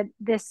this, that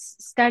this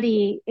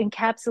study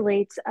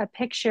encapsulates a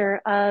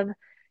picture of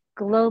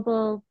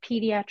global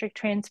pediatric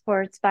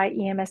transports by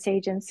EMS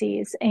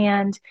agencies.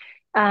 And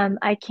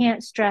I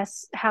can't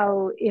stress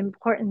how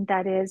important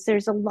that is.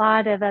 There's a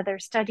lot of other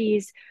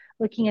studies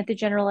looking at the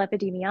general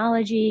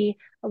epidemiology,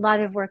 a lot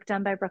of work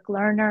done by Brooke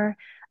Lerner,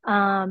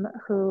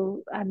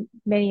 who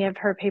many of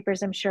her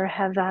papers, I'm sure,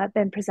 have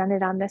been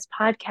presented on this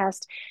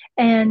podcast.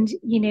 And,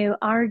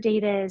 our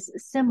data is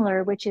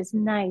similar, which is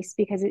nice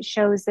because it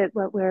shows that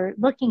what we're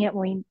looking at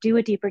when we do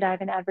a deeper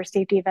dive in adverse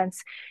safety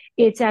events,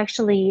 it's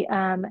actually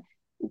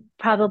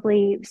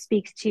probably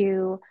speaks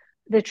to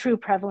the true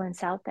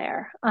prevalence out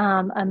there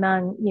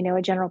among,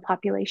 a general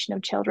population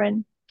of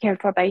children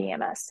cared for by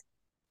EMS.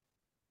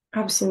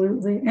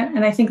 Absolutely.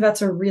 And I think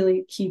that's a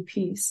really key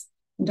piece.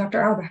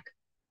 Dr. Auerbach.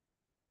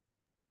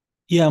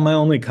 Yeah, my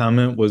only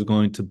comment was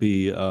going to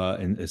be,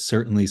 and it's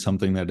certainly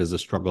something that is a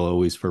struggle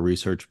always for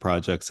research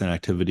projects and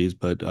activities,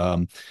 but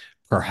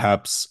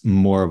perhaps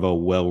more of a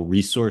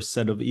well-resourced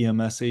set of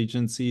EMS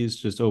agencies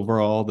just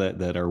overall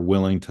that are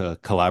willing to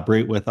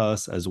collaborate with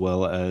us, as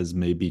well as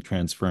maybe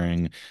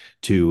transferring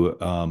to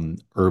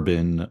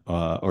urban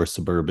or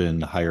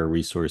suburban higher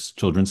resource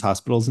children's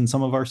hospitals in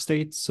some of our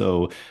states.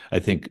 So I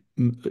think,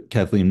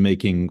 Kathleen,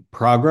 making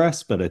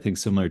progress, but I think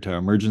similar to our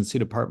emergency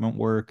department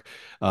work,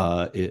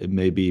 it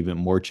may be even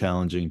more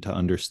challenging to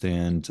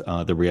understand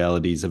the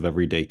realities of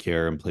everyday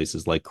care in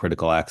places like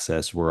critical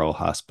access, rural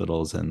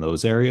hospitals, and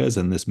those areas.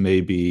 And this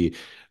may be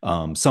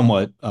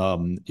somewhat,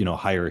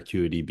 higher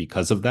acuity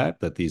because of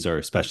that these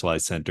are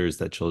specialized centers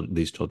that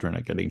these children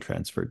are getting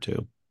transferred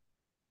to.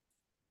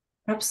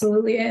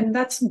 Absolutely. And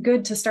that's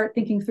good to start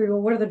thinking through,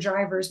 well, what are the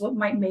drivers? What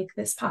might make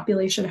this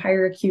population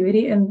higher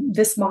acuity? And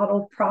this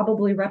model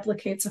probably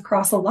replicates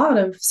across a lot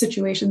of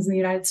situations in the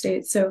United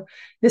States. So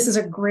this is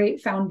a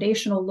great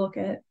foundational look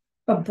at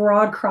a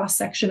broad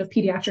cross-section of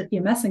pediatric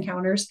EMS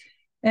encounters.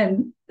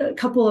 And a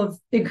couple of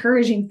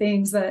encouraging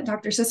things that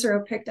Dr.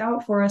 Cicero picked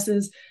out for us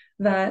is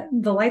that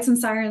the lights and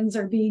sirens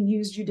are being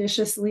used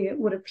judiciously. It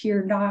would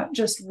appear not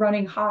just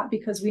running hot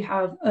because we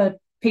have a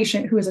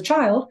patient who is a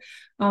child,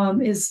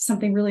 is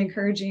something really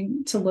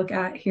encouraging to look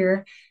at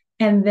here.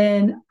 And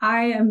then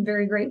I am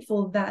very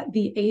grateful that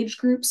the age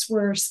groups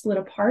were split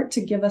apart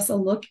to give us a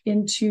look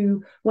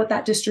into what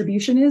that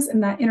distribution is.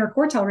 And that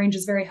interquartile range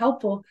is very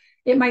helpful.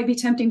 It might be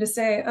tempting to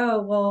say,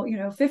 oh, well,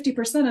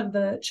 50% of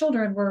the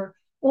children were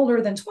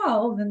older than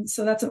 12. And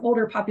so that's an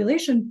older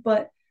population.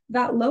 But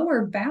that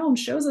lower bound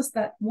shows us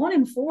that 1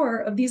 in 4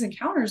 of these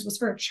encounters was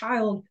for a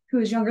child who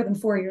is younger than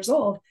 4 years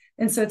old.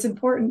 And so it's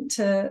important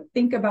to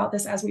think about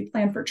this as we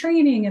plan for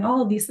training and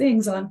all of these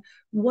things on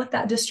what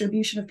that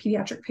distribution of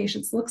pediatric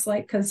patients looks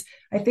like, because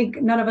I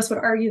think none of us would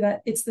argue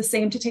that it's the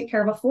same to take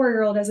care of a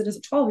 4-year-old as it is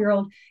a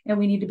 12-year-old, and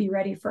we need to be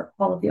ready for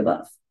all of the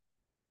above.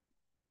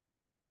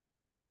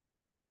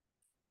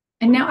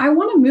 And now I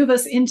want to move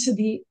us into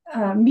the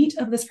meat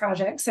of this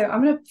project. So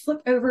I'm going to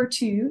flip over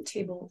to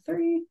table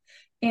 3.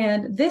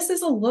 And this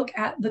is a look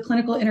at the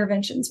clinical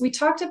interventions. We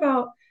talked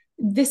about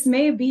this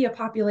may be a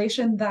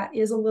population that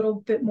is a little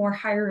bit more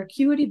higher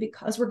acuity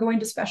because we're going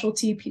to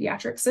specialty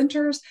pediatric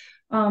centers.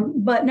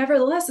 But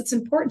nevertheless, it's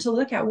important to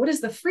look at what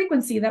is the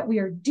frequency that we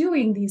are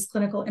doing these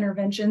clinical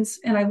interventions.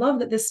 And I love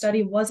that this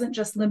study wasn't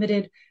just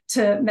limited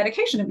to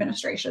medication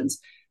administrations.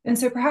 And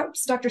so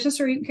perhaps, Dr.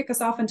 Cicero, you can kick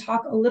us off and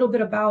talk a little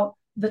bit about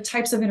the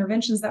types of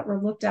interventions that were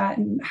looked at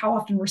and how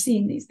often we're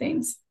seeing these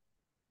things.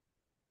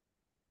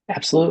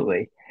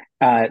 Absolutely.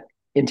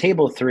 In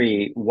table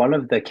 3, one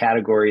of the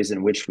categories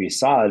in which we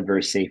saw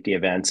adverse safety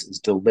events is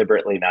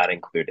deliberately not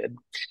included.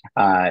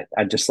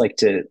 I'd just like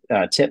to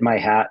tip my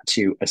hat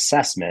to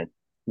assessment.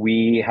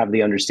 We have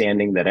the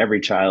understanding that every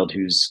child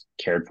who's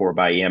cared for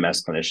by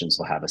EMS clinicians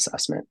will have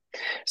assessment.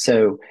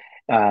 So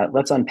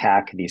let's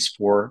unpack these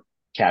 4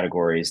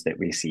 categories that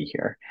we see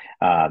here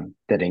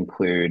that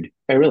include,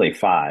 really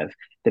 5,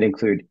 that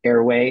include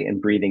airway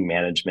and breathing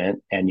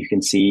management. And you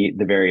can see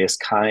the various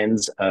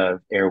kinds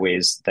of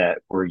airways that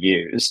were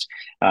used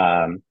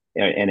and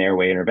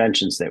airway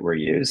interventions that were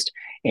used.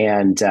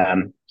 And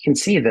you can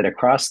see that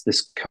across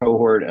this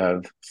cohort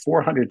of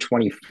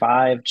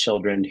 425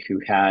 children who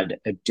had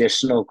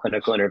additional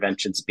clinical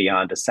interventions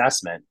beyond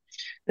assessment,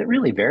 that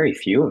really very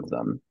few of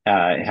them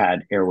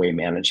had airway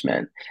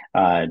management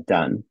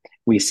done.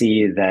 We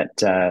see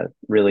that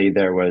really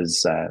there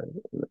was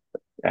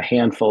a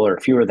handful or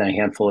fewer than a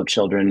handful of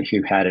children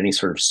who had any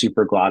sort of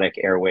supraglottic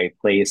airway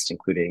placed,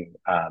 including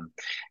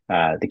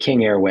the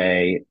King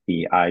airway,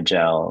 the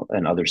iGel,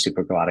 and other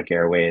supraglottic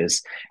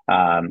airways,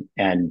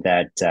 and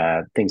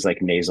that things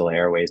like nasal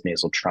airways,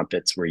 nasal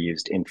trumpets were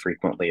used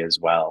infrequently as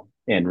well.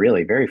 And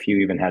really very few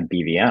even had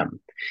BVM.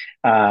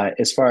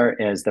 As far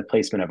as the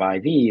placement of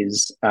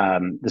IVs,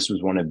 this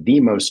was one of the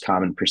most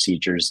common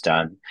procedures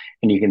done.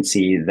 And you can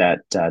see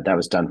that that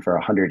was done for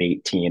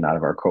 118 out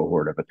of our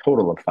cohort of a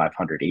total of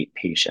 508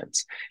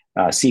 patients.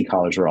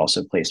 C-collars were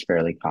also placed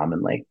fairly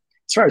commonly.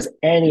 As far as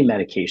any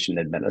medication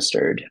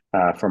administered,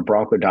 from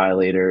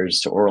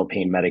bronchodilators to oral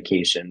pain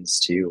medications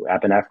to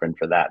epinephrine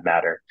for that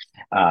matter,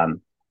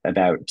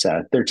 about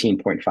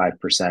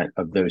 13.5%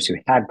 of those who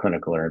had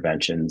clinical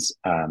interventions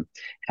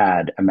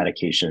had a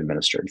medication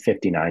administered,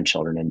 59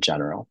 children in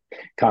general.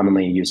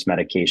 Commonly used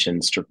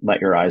medications to let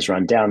your eyes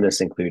run down,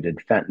 this included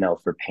fentanyl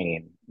for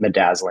pain,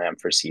 midazolam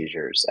for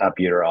seizures,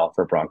 albuterol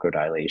for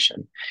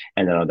bronchodilation,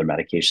 and then other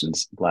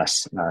medications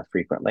less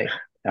frequently.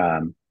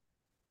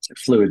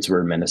 Fluids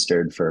were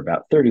administered for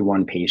about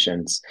 31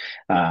 patients,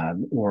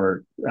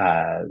 or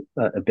a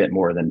bit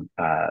more than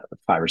 5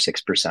 or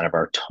 6% of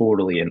our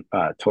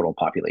total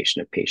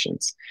population of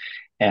patients.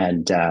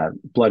 And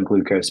blood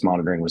glucose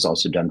monitoring was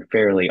also done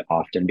fairly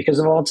often because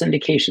of all its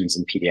indications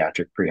in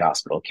pediatric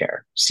pre-hospital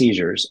care: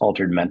 seizures,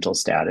 altered mental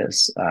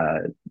status,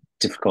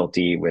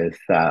 difficulty with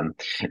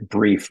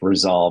brief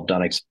resolved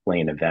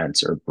unexplained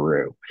events or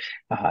BRU,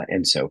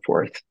 and so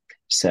forth.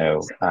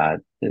 So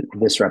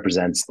this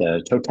represents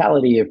the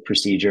totality of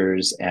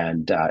procedures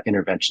and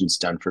interventions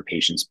done for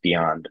patients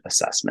beyond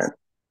assessment.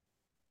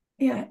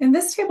 Yeah, and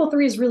this table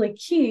 3 is really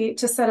key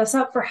to set us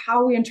up for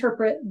how we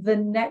interpret the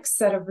next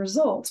set of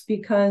results,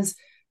 because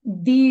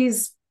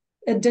these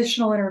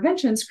additional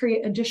interventions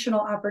create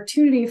additional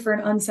opportunity for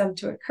an unsem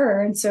to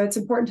occur. And so it's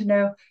important to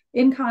know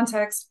in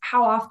context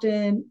how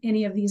often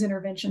any of these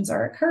interventions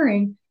are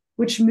occurring,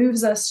 which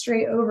moves us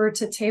straight over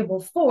to table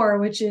 4,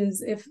 which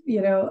is, if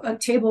a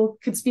table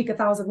could speak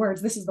 1,000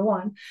 words, this is the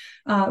one,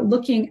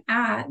 looking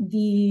at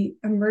the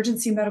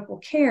emergency medical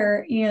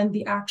care and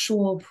the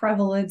actual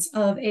prevalence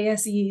of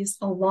ASEs,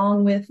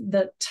 along with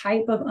the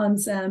type of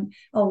unsem,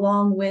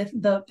 along with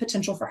the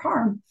potential for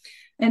harm.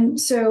 And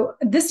so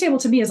this table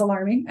to me is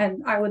alarming,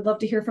 and I would love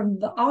to hear from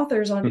the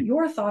authors on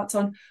your thoughts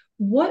on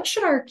What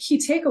should our key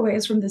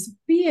takeaways from this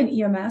be in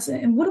EMS,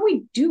 and what do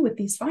we do with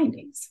these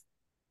findings?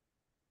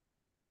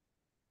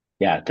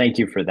 Yeah, thank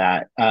you for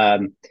that.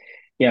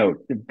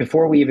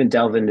 Before we even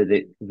delve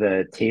into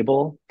the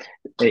table,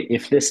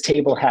 if this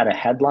table had a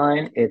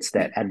headline, it's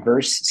that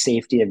adverse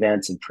safety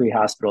events in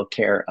pre-hospital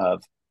care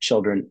of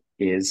children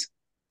is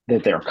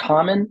that they're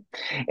common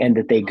and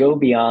that they go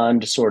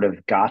beyond sort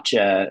of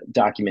gotcha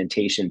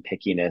documentation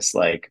pickiness,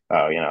 like,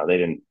 oh, they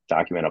didn't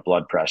document a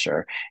blood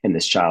pressure in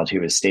this child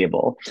who was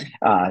stable,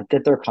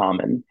 that they're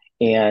common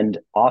and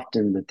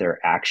often that they're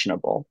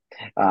actionable.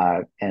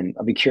 And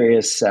I'll be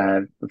curious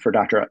for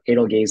Dr.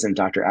 Edelgaze and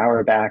Dr.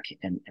 Auerbach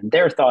and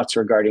their thoughts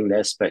regarding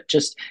this, but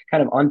just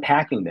kind of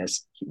unpacking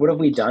this. What have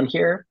we done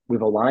here?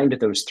 We've aligned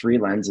those three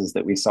lenses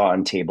that we saw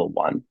in table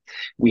 1.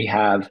 We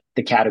have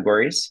the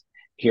categories.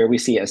 Here we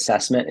see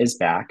assessment is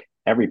back.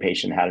 Every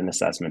patient had an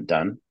assessment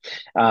done.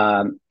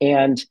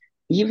 And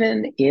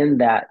even in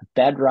that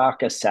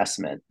bedrock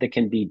assessment that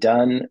can be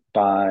done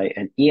by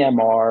an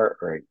EMR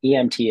or an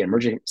EMT,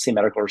 emergency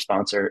medical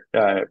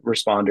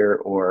responder,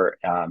 or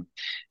an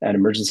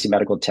emergency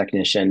medical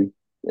technician,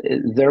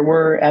 there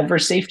were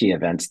adverse safety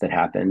events that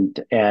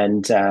happened,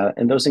 and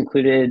those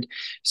included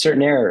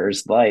certain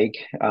errors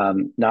like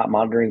not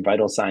monitoring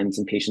vital signs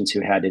in patients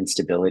who had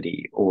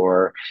instability,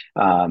 or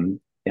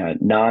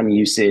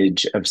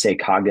non-usage of, say,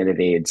 cognitive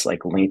aids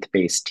like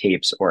length-based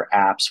tapes or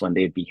apps when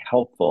they'd be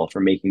helpful for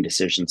making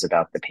decisions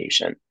about the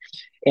patient.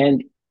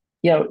 And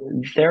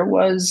there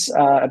was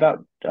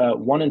about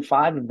 1 in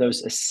 5 of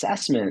those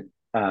assessment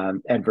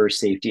adverse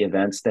safety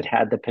events that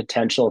had the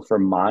potential for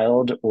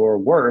mild or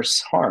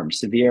worse harm,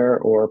 severe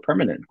or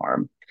permanent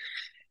harm.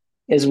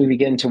 As we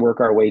begin to work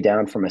our way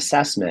down from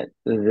assessment,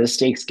 the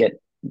stakes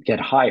get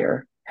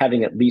higher,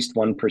 having at least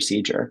one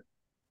procedure.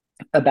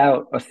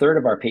 About a third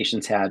of our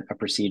patients had a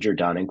procedure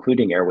done,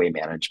 including airway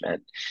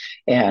management.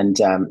 And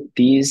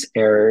these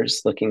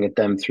errors, looking at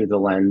them through the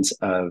lens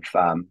of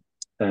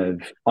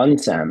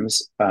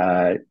UNSEMS,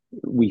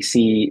 we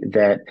see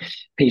that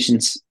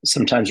patients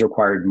sometimes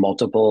required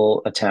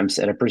multiple attempts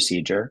at a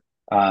procedure.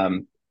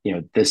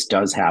 This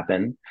does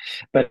happen,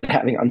 but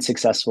having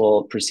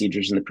unsuccessful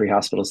procedures in the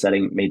pre-hospital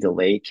setting may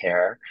delay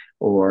care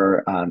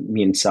or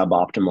mean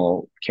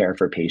suboptimal care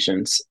for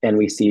patients. And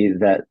we see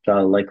that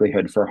the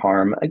likelihood for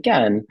harm,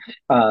 again,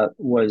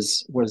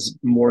 was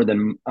more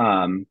than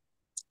harm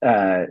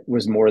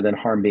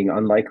being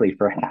unlikely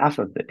for half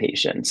of the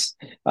patients.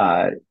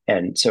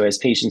 And so as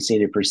patients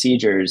needed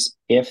procedures,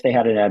 if they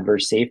had an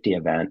adverse safety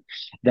event,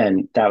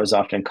 then that was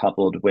often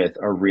coupled with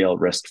a real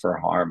risk for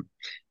harm,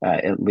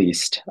 at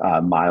least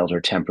mild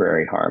or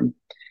temporary harm.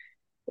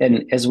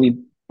 And as we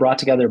brought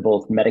together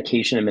both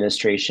medication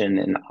administration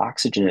and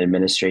oxygen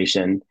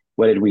administration,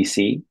 what did we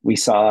see? We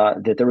saw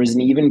that there was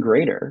an even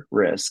greater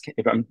risk.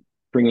 If I'm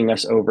bringing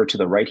us over to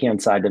the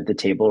right-hand side of the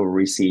table, where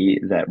we see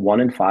that 1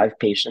 in 5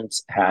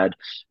 patients had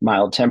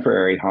mild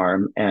temporary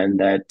harm, and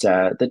that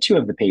the 2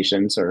 of the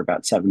patients, or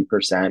about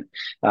 7%,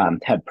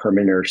 had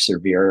permanent or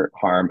severe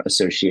harm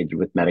associated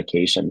with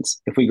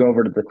medications. If we go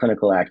over to the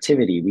clinical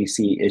activity, we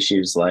see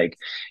issues like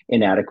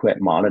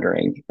inadequate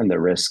monitoring and the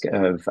risk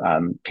of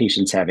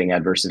patients having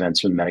adverse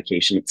events from the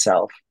medication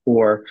itself,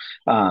 or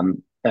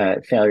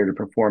failure to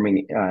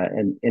performing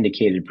an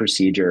indicated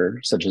procedure,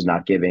 such as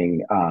not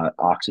giving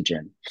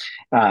oxygen.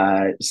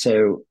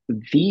 So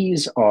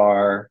these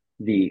are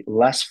the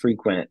less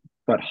frequent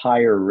but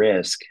higher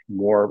risk,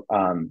 more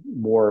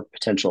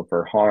potential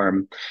for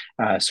harm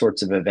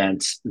sorts of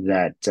events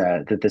that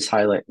this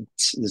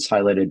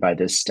highlighted by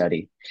this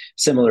study.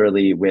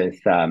 Similarly,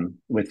 with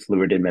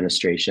fluid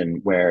administration,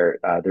 where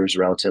there's a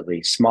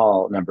relatively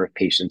small number of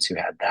patients who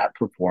had that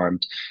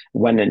performed,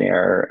 when an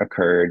error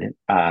occurred,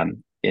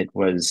 it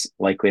was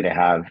likely to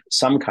have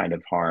some kind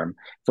of harm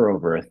for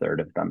over a third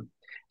of them.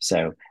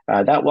 So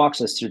that walks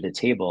us through the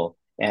table.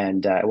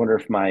 And I wonder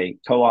if my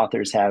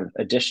co-authors have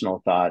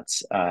additional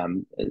thoughts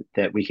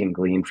that we can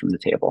glean from the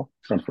table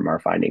and from our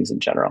findings in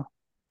general.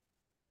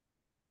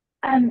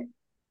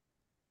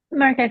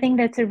 Mark, I think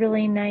that's a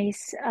really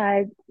nice,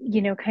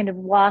 kind of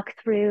walk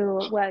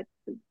through what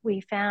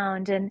we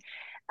found. And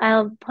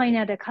I'll point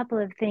out a couple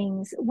of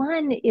things.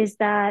 One is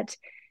that,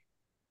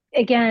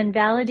 again,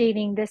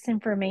 validating this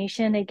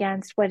information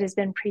against what has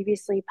been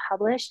previously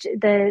published,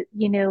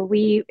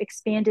 we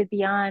expanded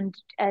beyond,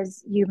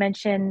 as you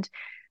mentioned,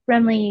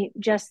 Remley,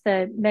 just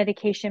the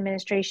medication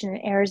administration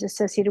and errors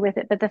associated with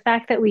it, but the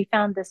fact that we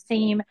found the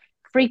same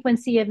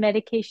frequency of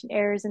medication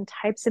errors and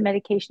types of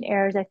medication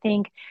errors, I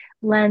think,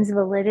 lends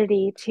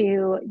validity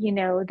to,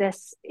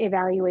 this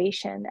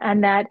evaluation.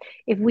 And that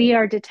if we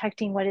are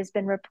detecting what has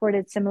been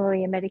reported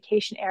similarly in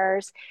medication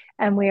errors,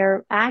 and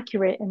we're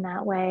accurate in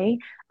that way,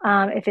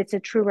 if it's a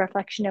true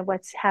reflection of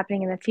what's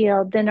happening in the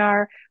field, then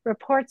our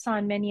reports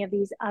on many of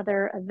these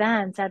other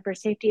events,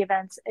 adverse safety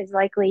events, is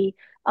likely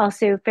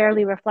also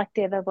fairly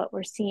reflective of what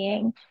we're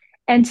seeing.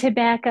 And to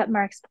back up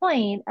Mark's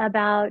point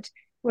about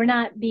we're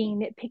not being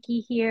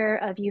nitpicky here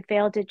of you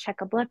failed to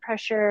check a blood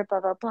pressure,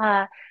 blah, blah,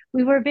 blah.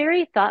 We were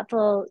very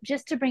thoughtful,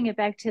 just to bring it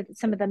back to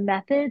some of the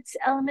methods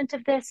element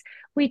of this.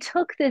 We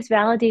took this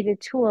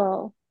validated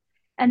tool,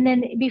 and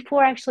then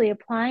before actually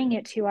applying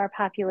it to our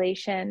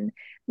population,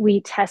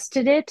 we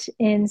tested it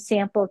in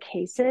sample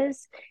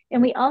cases.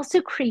 And we also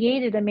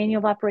created a manual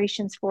of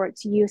operations for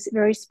its use,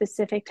 very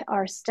specific to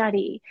our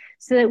study,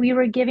 so that we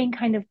were giving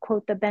kind of,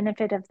 quote, the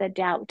benefit of the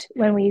doubt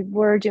when we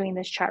were doing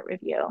this chart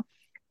review.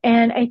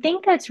 And I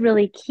think that's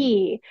really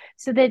key,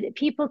 so that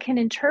people can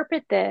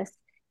interpret this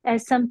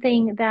as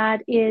something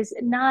that is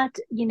not,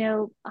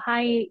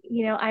 high,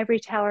 ivory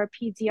tower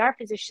PCR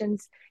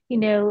physicians,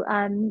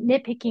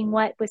 nitpicking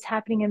what was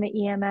happening in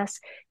the EMS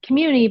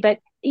community, but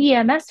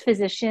EMS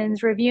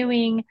physicians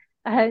reviewing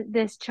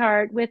this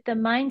chart with the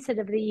mindset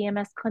of the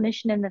EMS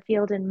clinician in the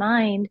field in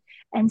mind,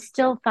 and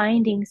still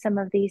finding some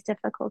of these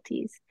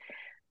difficulties.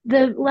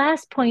 The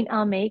last point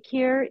I'll make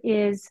here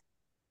is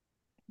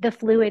the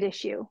fluid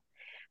issue.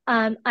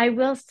 I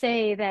will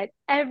say that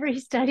every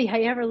study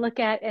I ever look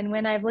at, and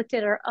when I've looked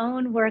at our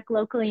own work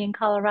locally in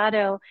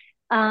Colorado,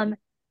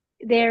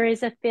 there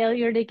is a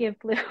failure to give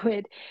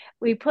fluid.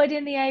 We put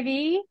in the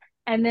IV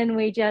and then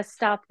we just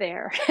stop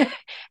there.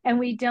 And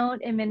we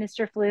don't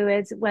administer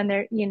fluids when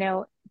they're,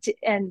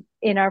 and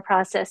in our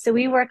process. So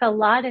we work a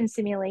lot in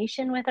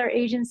simulation with our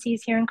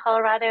agencies here in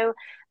Colorado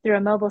through a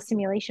mobile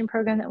simulation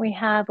program that we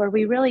have, where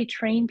we really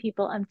train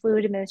people on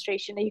fluid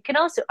administration. And you can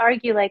also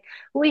argue, like,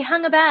 well, we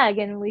hung a bag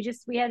and we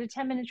had a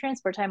 10-minute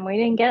transport time. We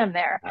didn't get them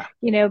there,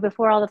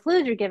 before all the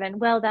fluids are given.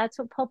 Well, that's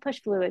what pull push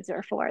fluids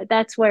are for.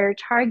 That's where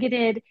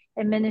targeted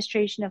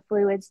administration of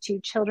fluids to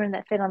children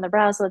that fit on the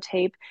Brownlow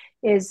tape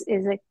is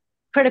a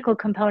critical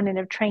component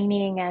of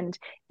training. And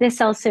this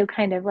also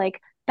kind of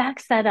like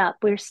backs that up.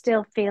 We're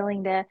still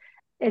failing to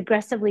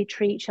aggressively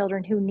treat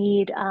children who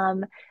need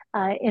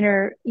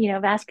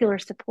vascular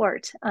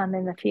support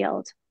in the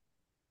field.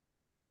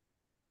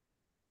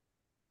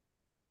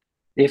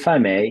 If I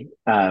may,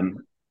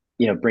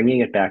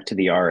 bringing it back to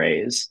the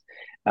RAs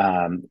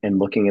and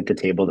looking at the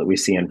table that we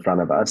see in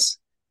front of us,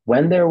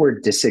 when there were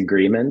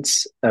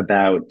disagreements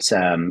about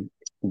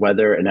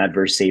whether an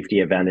adverse safety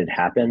event had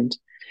happened,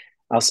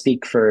 I'll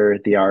speak for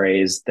the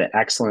RAs, the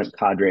excellent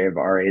cadre of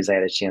RAs I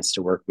had a chance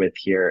to work with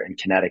here in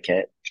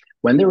Connecticut.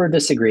 When there were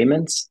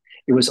disagreements,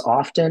 it was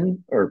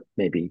often, or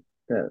maybe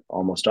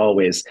almost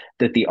always,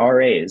 that the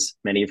RAs,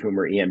 many of whom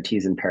were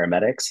EMTs and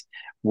paramedics,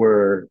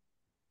 were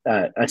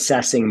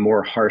assessing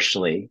more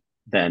harshly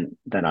than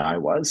I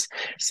was.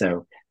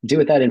 So do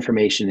with that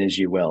information as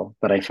you will.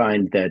 But I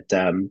find that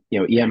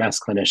EMS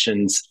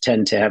clinicians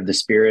tend to have the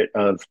spirit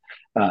of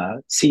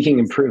seeking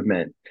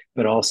improvement,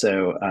 but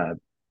also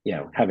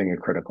having a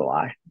critical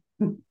eye.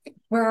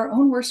 We're our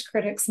own worst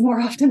critics more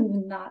often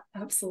than not.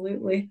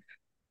 Absolutely.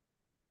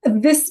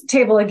 This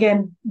table,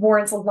 again,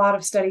 warrants a lot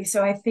of study.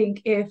 So I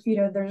think if,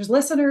 there's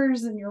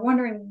listeners and you're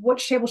wondering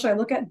which table should I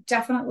look at,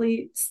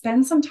 definitely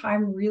spend some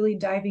time really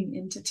diving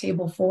into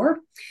table 4.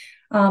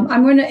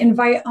 I'm going to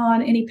invite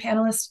on any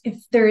panelists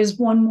if there is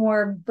one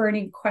more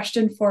burning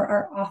question for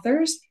our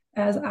authors,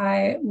 as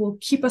I will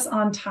keep us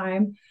on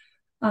time.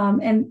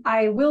 And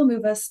I will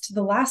move us to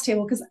the last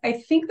table, because I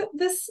think that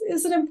this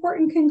is an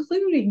important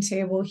concluding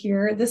table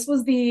here. This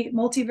was the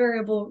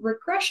multivariable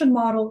regression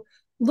model,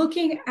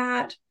 looking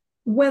at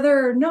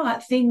whether or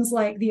not things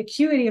like the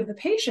acuity of the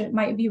patient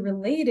might be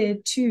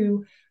related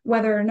to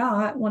whether or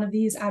not one of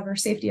these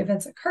adverse safety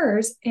events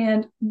occurs.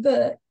 And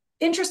the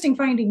interesting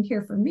finding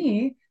here for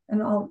me,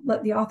 and I'll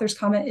let the authors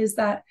comment, is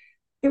that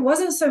it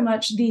wasn't so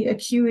much the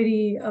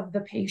acuity of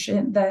the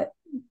patient that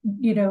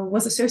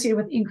was associated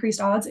with increased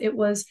odds. It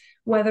was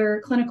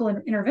whether clinical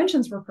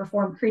interventions were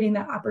performed, creating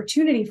that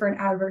opportunity for an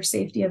adverse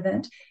safety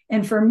event.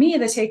 And for me,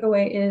 the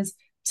takeaway is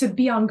to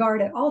be on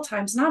guard at all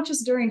times, not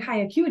just during high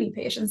acuity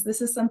patients.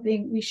 This is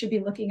something we should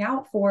be looking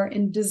out for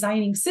and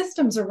designing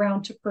systems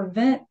around to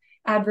prevent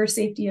adverse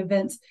safety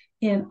events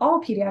in all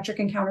pediatric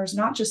encounters,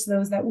 not just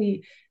those that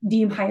we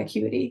deem high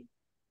acuity.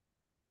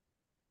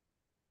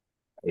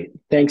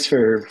 Thanks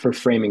for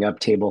framing up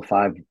table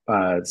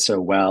 5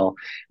 so well.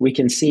 We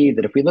can see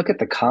that if we look at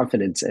the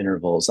confidence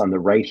intervals on the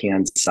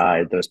right-hand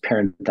side, those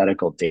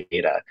parenthetical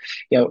data,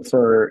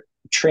 for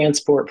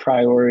transport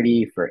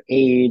priority, for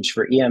age,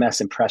 for EMS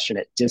impression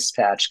at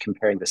dispatch,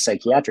 comparing the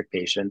psychiatric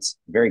patients,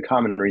 very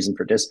common reason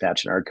for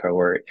dispatch in our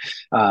cohort,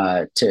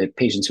 to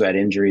patients who had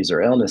injuries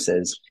or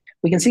illnesses,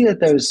 we can see that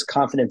those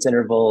confidence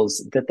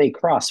intervals, that they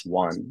cross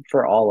 1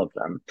 for all of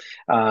them.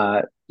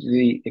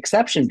 The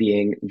exception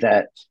being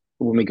that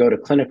when we go to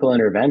clinical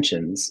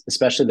interventions,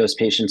 especially those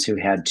patients who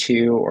had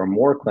 2 or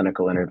more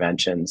clinical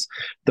interventions,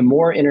 the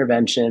more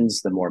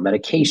interventions, the more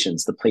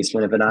medications, the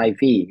placement of an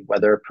IV,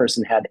 whether a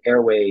person had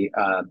airway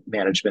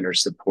management or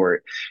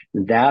support,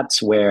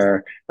 that's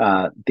where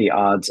the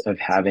odds of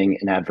having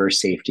an adverse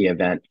safety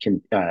event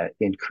can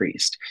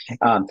increased.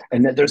 And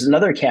then there's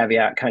another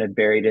caveat kind of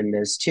buried in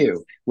this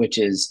too, which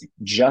is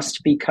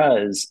just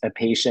because a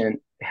patient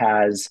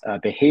has a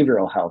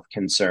behavioral health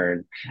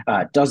concern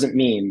doesn't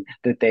mean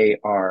that they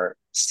are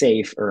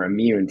safe or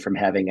immune from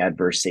having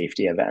adverse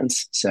safety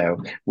events. So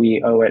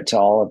we owe it to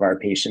all of our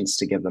patients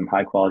to give them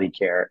high quality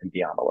care and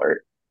be on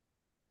alert.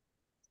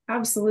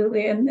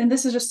 Absolutely. And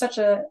this is just such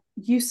a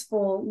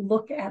useful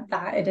look at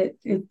that.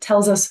 It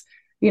tells us,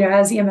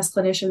 as EMS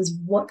clinicians,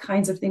 what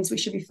kinds of things we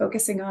should be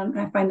focusing on.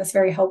 I find this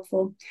very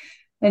helpful.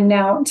 And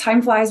now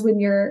time flies when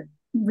you're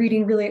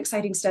reading really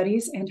exciting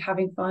studies and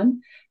having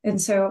fun.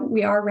 And so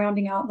we are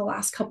rounding out the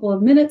last couple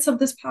of minutes of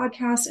this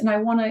podcast. And I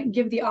want to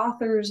give the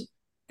authors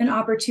an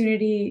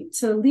opportunity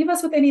to leave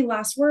us with any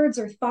last words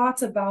or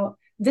thoughts about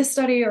this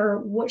study or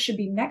what should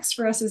be next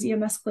for us as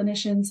EMS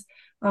clinicians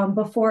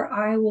before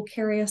I will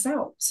carry us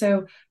out.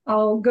 So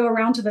I'll go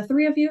around to the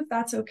three of you, if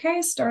that's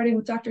okay, starting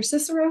with Dr.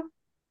 Cicero.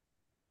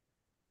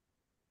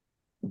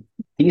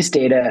 These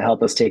data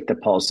help us take the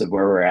pulse of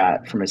where we're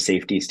at from a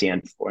safety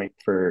standpoint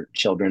for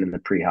children in the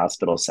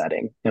pre-hospital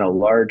setting in a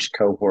large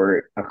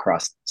cohort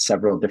across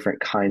several different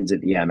kinds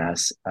of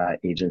EMS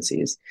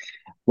agencies.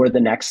 Where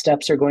the next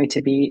steps are going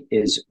to be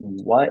is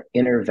what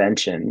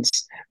interventions,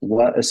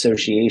 what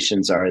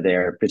associations are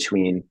there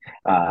between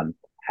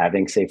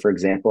having, say, for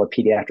example, a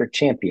pediatric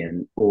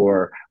champion,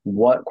 or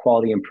what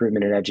quality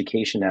improvement and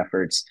education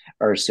efforts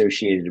are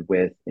associated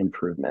with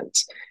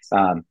improvements.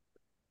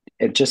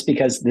 Just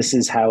because this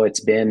is how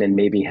it's been and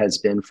maybe has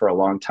been for a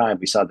long time.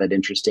 We saw that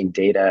interesting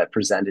data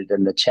presented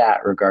in the chat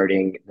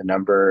regarding the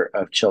number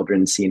of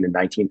children seen in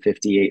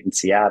 1958 in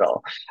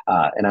Seattle.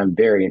 And I'm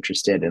very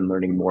interested in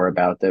learning more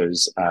about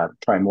those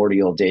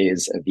primordial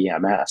days of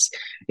EMS.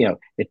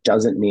 It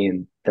doesn't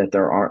mean that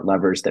there aren't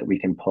levers that we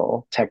can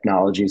pull,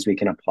 technologies we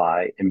can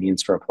apply, and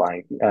means for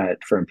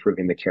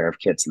improving the care of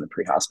kids in the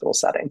pre-hospital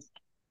setting.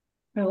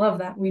 I love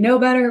that. We know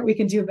better, we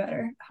can do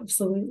better.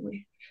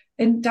 Absolutely.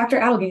 And Dr.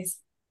 Adelgeisz.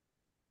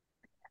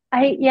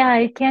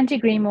 I can't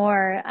agree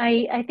more.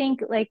 I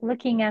think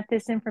looking at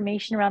this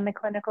information around the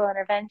clinical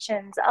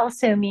interventions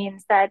also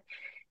means that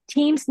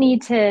teams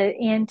need to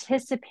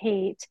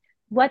anticipate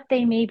what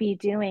they may be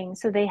doing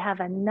so they have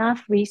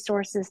enough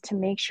resources to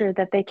make sure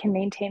that they can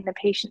maintain the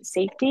patient's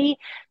safety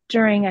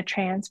during a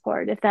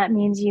transport. If that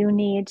means you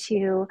need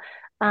to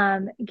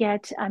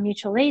get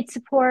mutual aid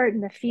support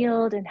in the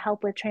field and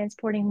help with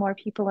transporting more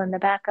people in the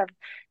back of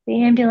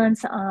the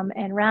ambulance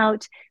en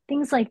route,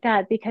 things like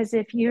that. Because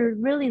if you're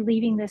really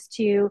leaving this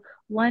to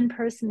one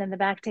person in the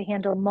back to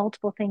handle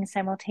multiple things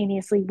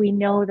simultaneously, we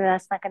know that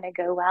that's not going to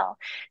go well.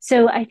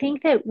 So I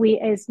think that we,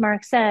 as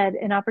Mark said,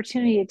 an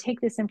opportunity to take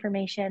this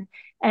information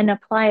and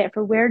apply it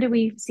for where do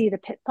we see the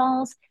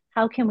pitfalls,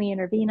 how can we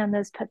intervene on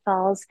those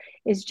pitfalls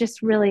is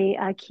just really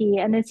key.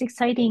 And it's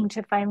exciting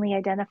to finally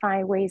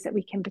identify ways that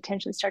we can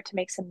potentially start to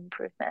make some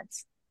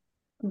improvements.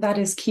 That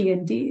is key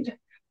indeed.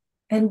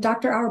 And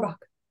Dr. Auerbach.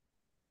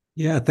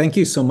 Yeah, thank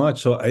you so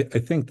much. So I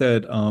think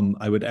that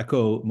I would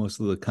echo most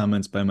of the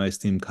comments by my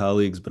esteemed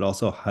colleagues, but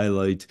also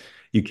highlight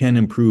you can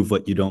improve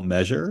what you don't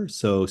measure.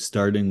 So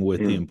starting with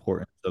the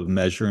importance of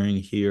measuring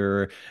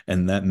here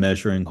and that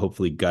measuring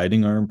hopefully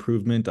guiding our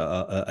improvement.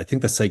 I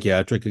think the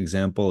psychiatric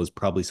example is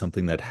probably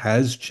something that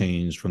has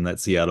changed from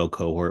that Seattle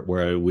cohort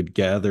where I would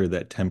gather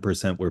that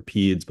 10% were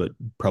peds, but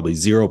probably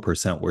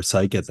 0% were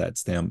psych at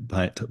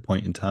that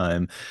point in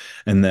time.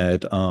 And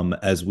that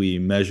as we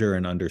measure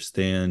and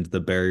understand the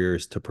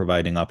barriers to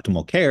providing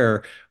optimal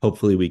care,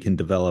 hopefully we can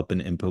develop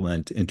and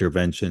implement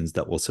interventions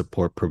that will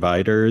support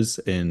providers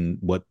in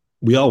what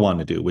we all want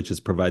to do, which is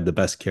provide the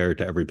best care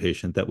to every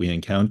patient that we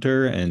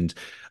encounter. And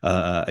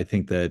I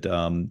think that,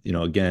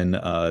 again,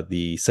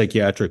 the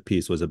psychiatric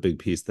piece was a big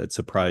piece that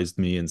surprised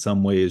me in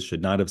some ways,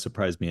 should not have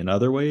surprised me in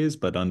other ways,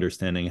 but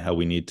understanding how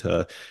we need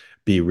to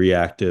be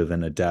reactive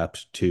and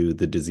adapt to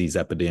the disease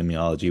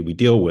epidemiology we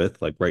deal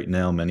with. Like right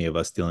now, many of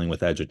us dealing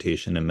with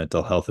agitation and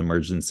mental health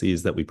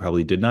emergencies that we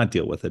probably did not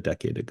deal with a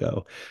decade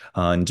ago.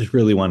 And just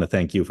really want to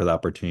thank you for the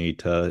opportunity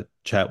to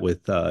chat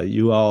with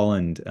you all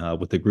and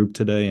with the group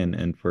today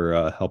and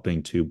for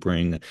helping to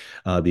bring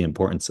the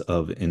importance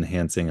of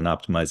enhancing and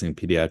optimizing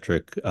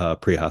pediatric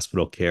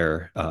pre-hospital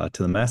care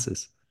to the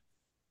masses.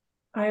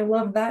 I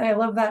love that. I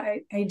love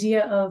that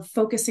idea of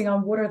focusing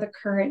on what are the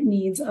current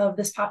needs of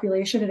this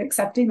population and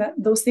accepting that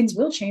those things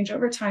will change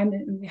over time,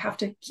 and we have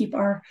to keep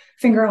our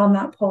finger on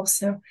that pulse.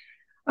 So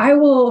I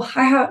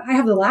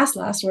have the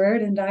last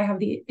word, and I have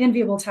the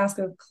enviable task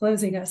of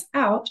closing us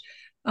out.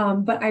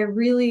 But I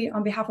really,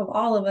 on behalf of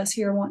all of us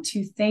here, want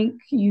to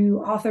thank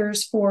you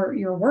authors for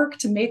your work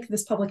to make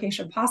this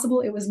publication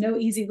possible. It was no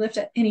easy lift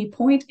at any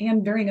point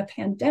and during a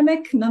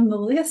pandemic.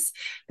 Nonetheless,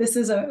 this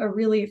is a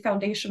really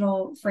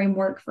foundational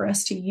framework for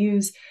us to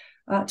use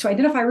to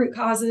identify root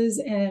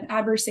causes and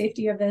adverse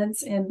safety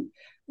events. And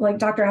like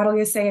Dr.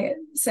 Adelgeisz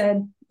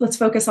said, let's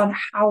focus on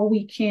how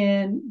we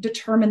can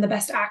determine the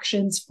best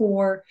actions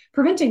for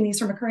preventing these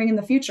from occurring in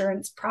the future. And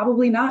it's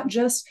probably not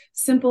just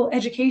simple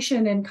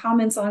education and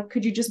comments on,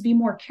 could you just be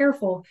more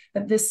careful,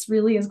 that this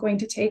really is going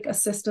to take a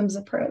systems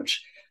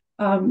approach.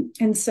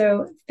 And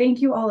so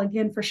thank you all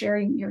again for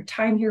sharing your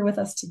time here with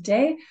us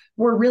today.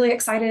 We're really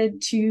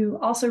excited to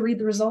also read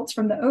the results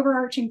from the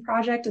overarching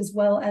project, as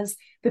well as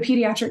the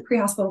Pediatric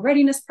Pre-Hospital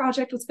Readiness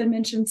Project, what's been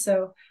mentioned.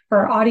 So for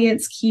our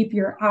audience, keep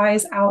your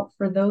eyes out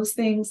for those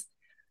things.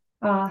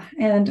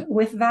 And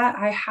with that,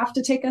 I have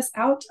to take us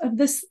out of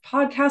this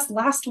podcast,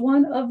 last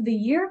one of the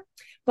year.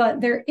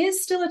 But there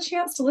is still a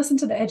chance to listen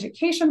to the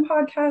education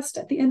podcast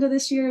at the end of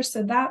this year.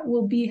 So that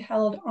will be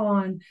held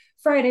on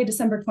Friday,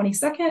 December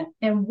 22nd.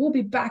 And we'll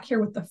be back here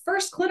with the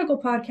first clinical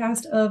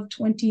podcast of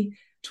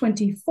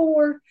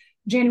 2024,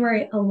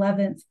 January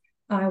 11th.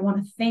 I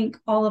want to thank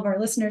all of our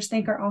listeners,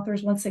 thank our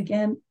authors once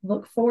again.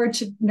 Look forward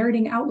to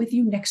nerding out with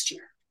you next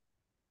year.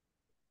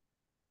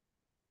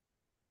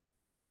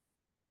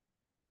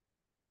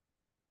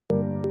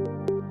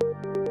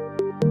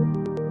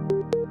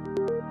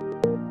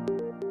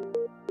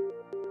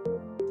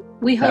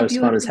 We That hope was you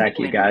fun have as heck,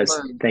 you guys.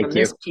 Thank from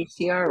you. this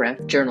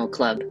PCRF Journal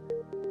Club.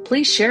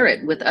 Please share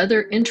it with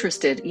other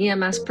interested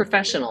EMS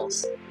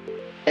professionals.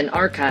 An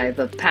archive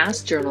of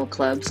past journal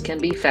clubs can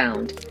be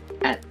found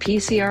at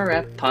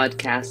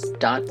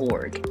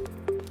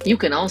pcrfpodcasts.org. You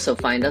can also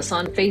find us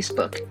on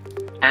Facebook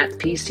at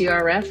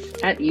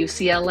PCRF at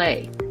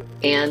UCLA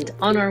and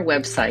on our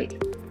website,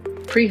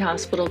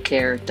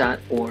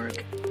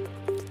 prehospitalcare.org.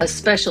 A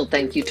special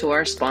thank you to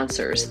our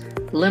sponsors,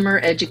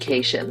 Limmer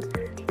Education,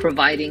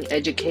 providing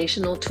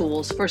educational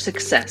tools for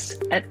success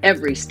at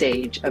every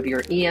stage of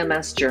your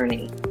EMS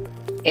journey,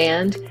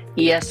 and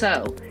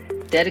ESO,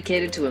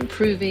 dedicated to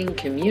improving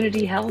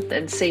community health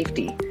and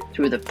safety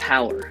through the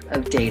power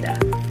of data.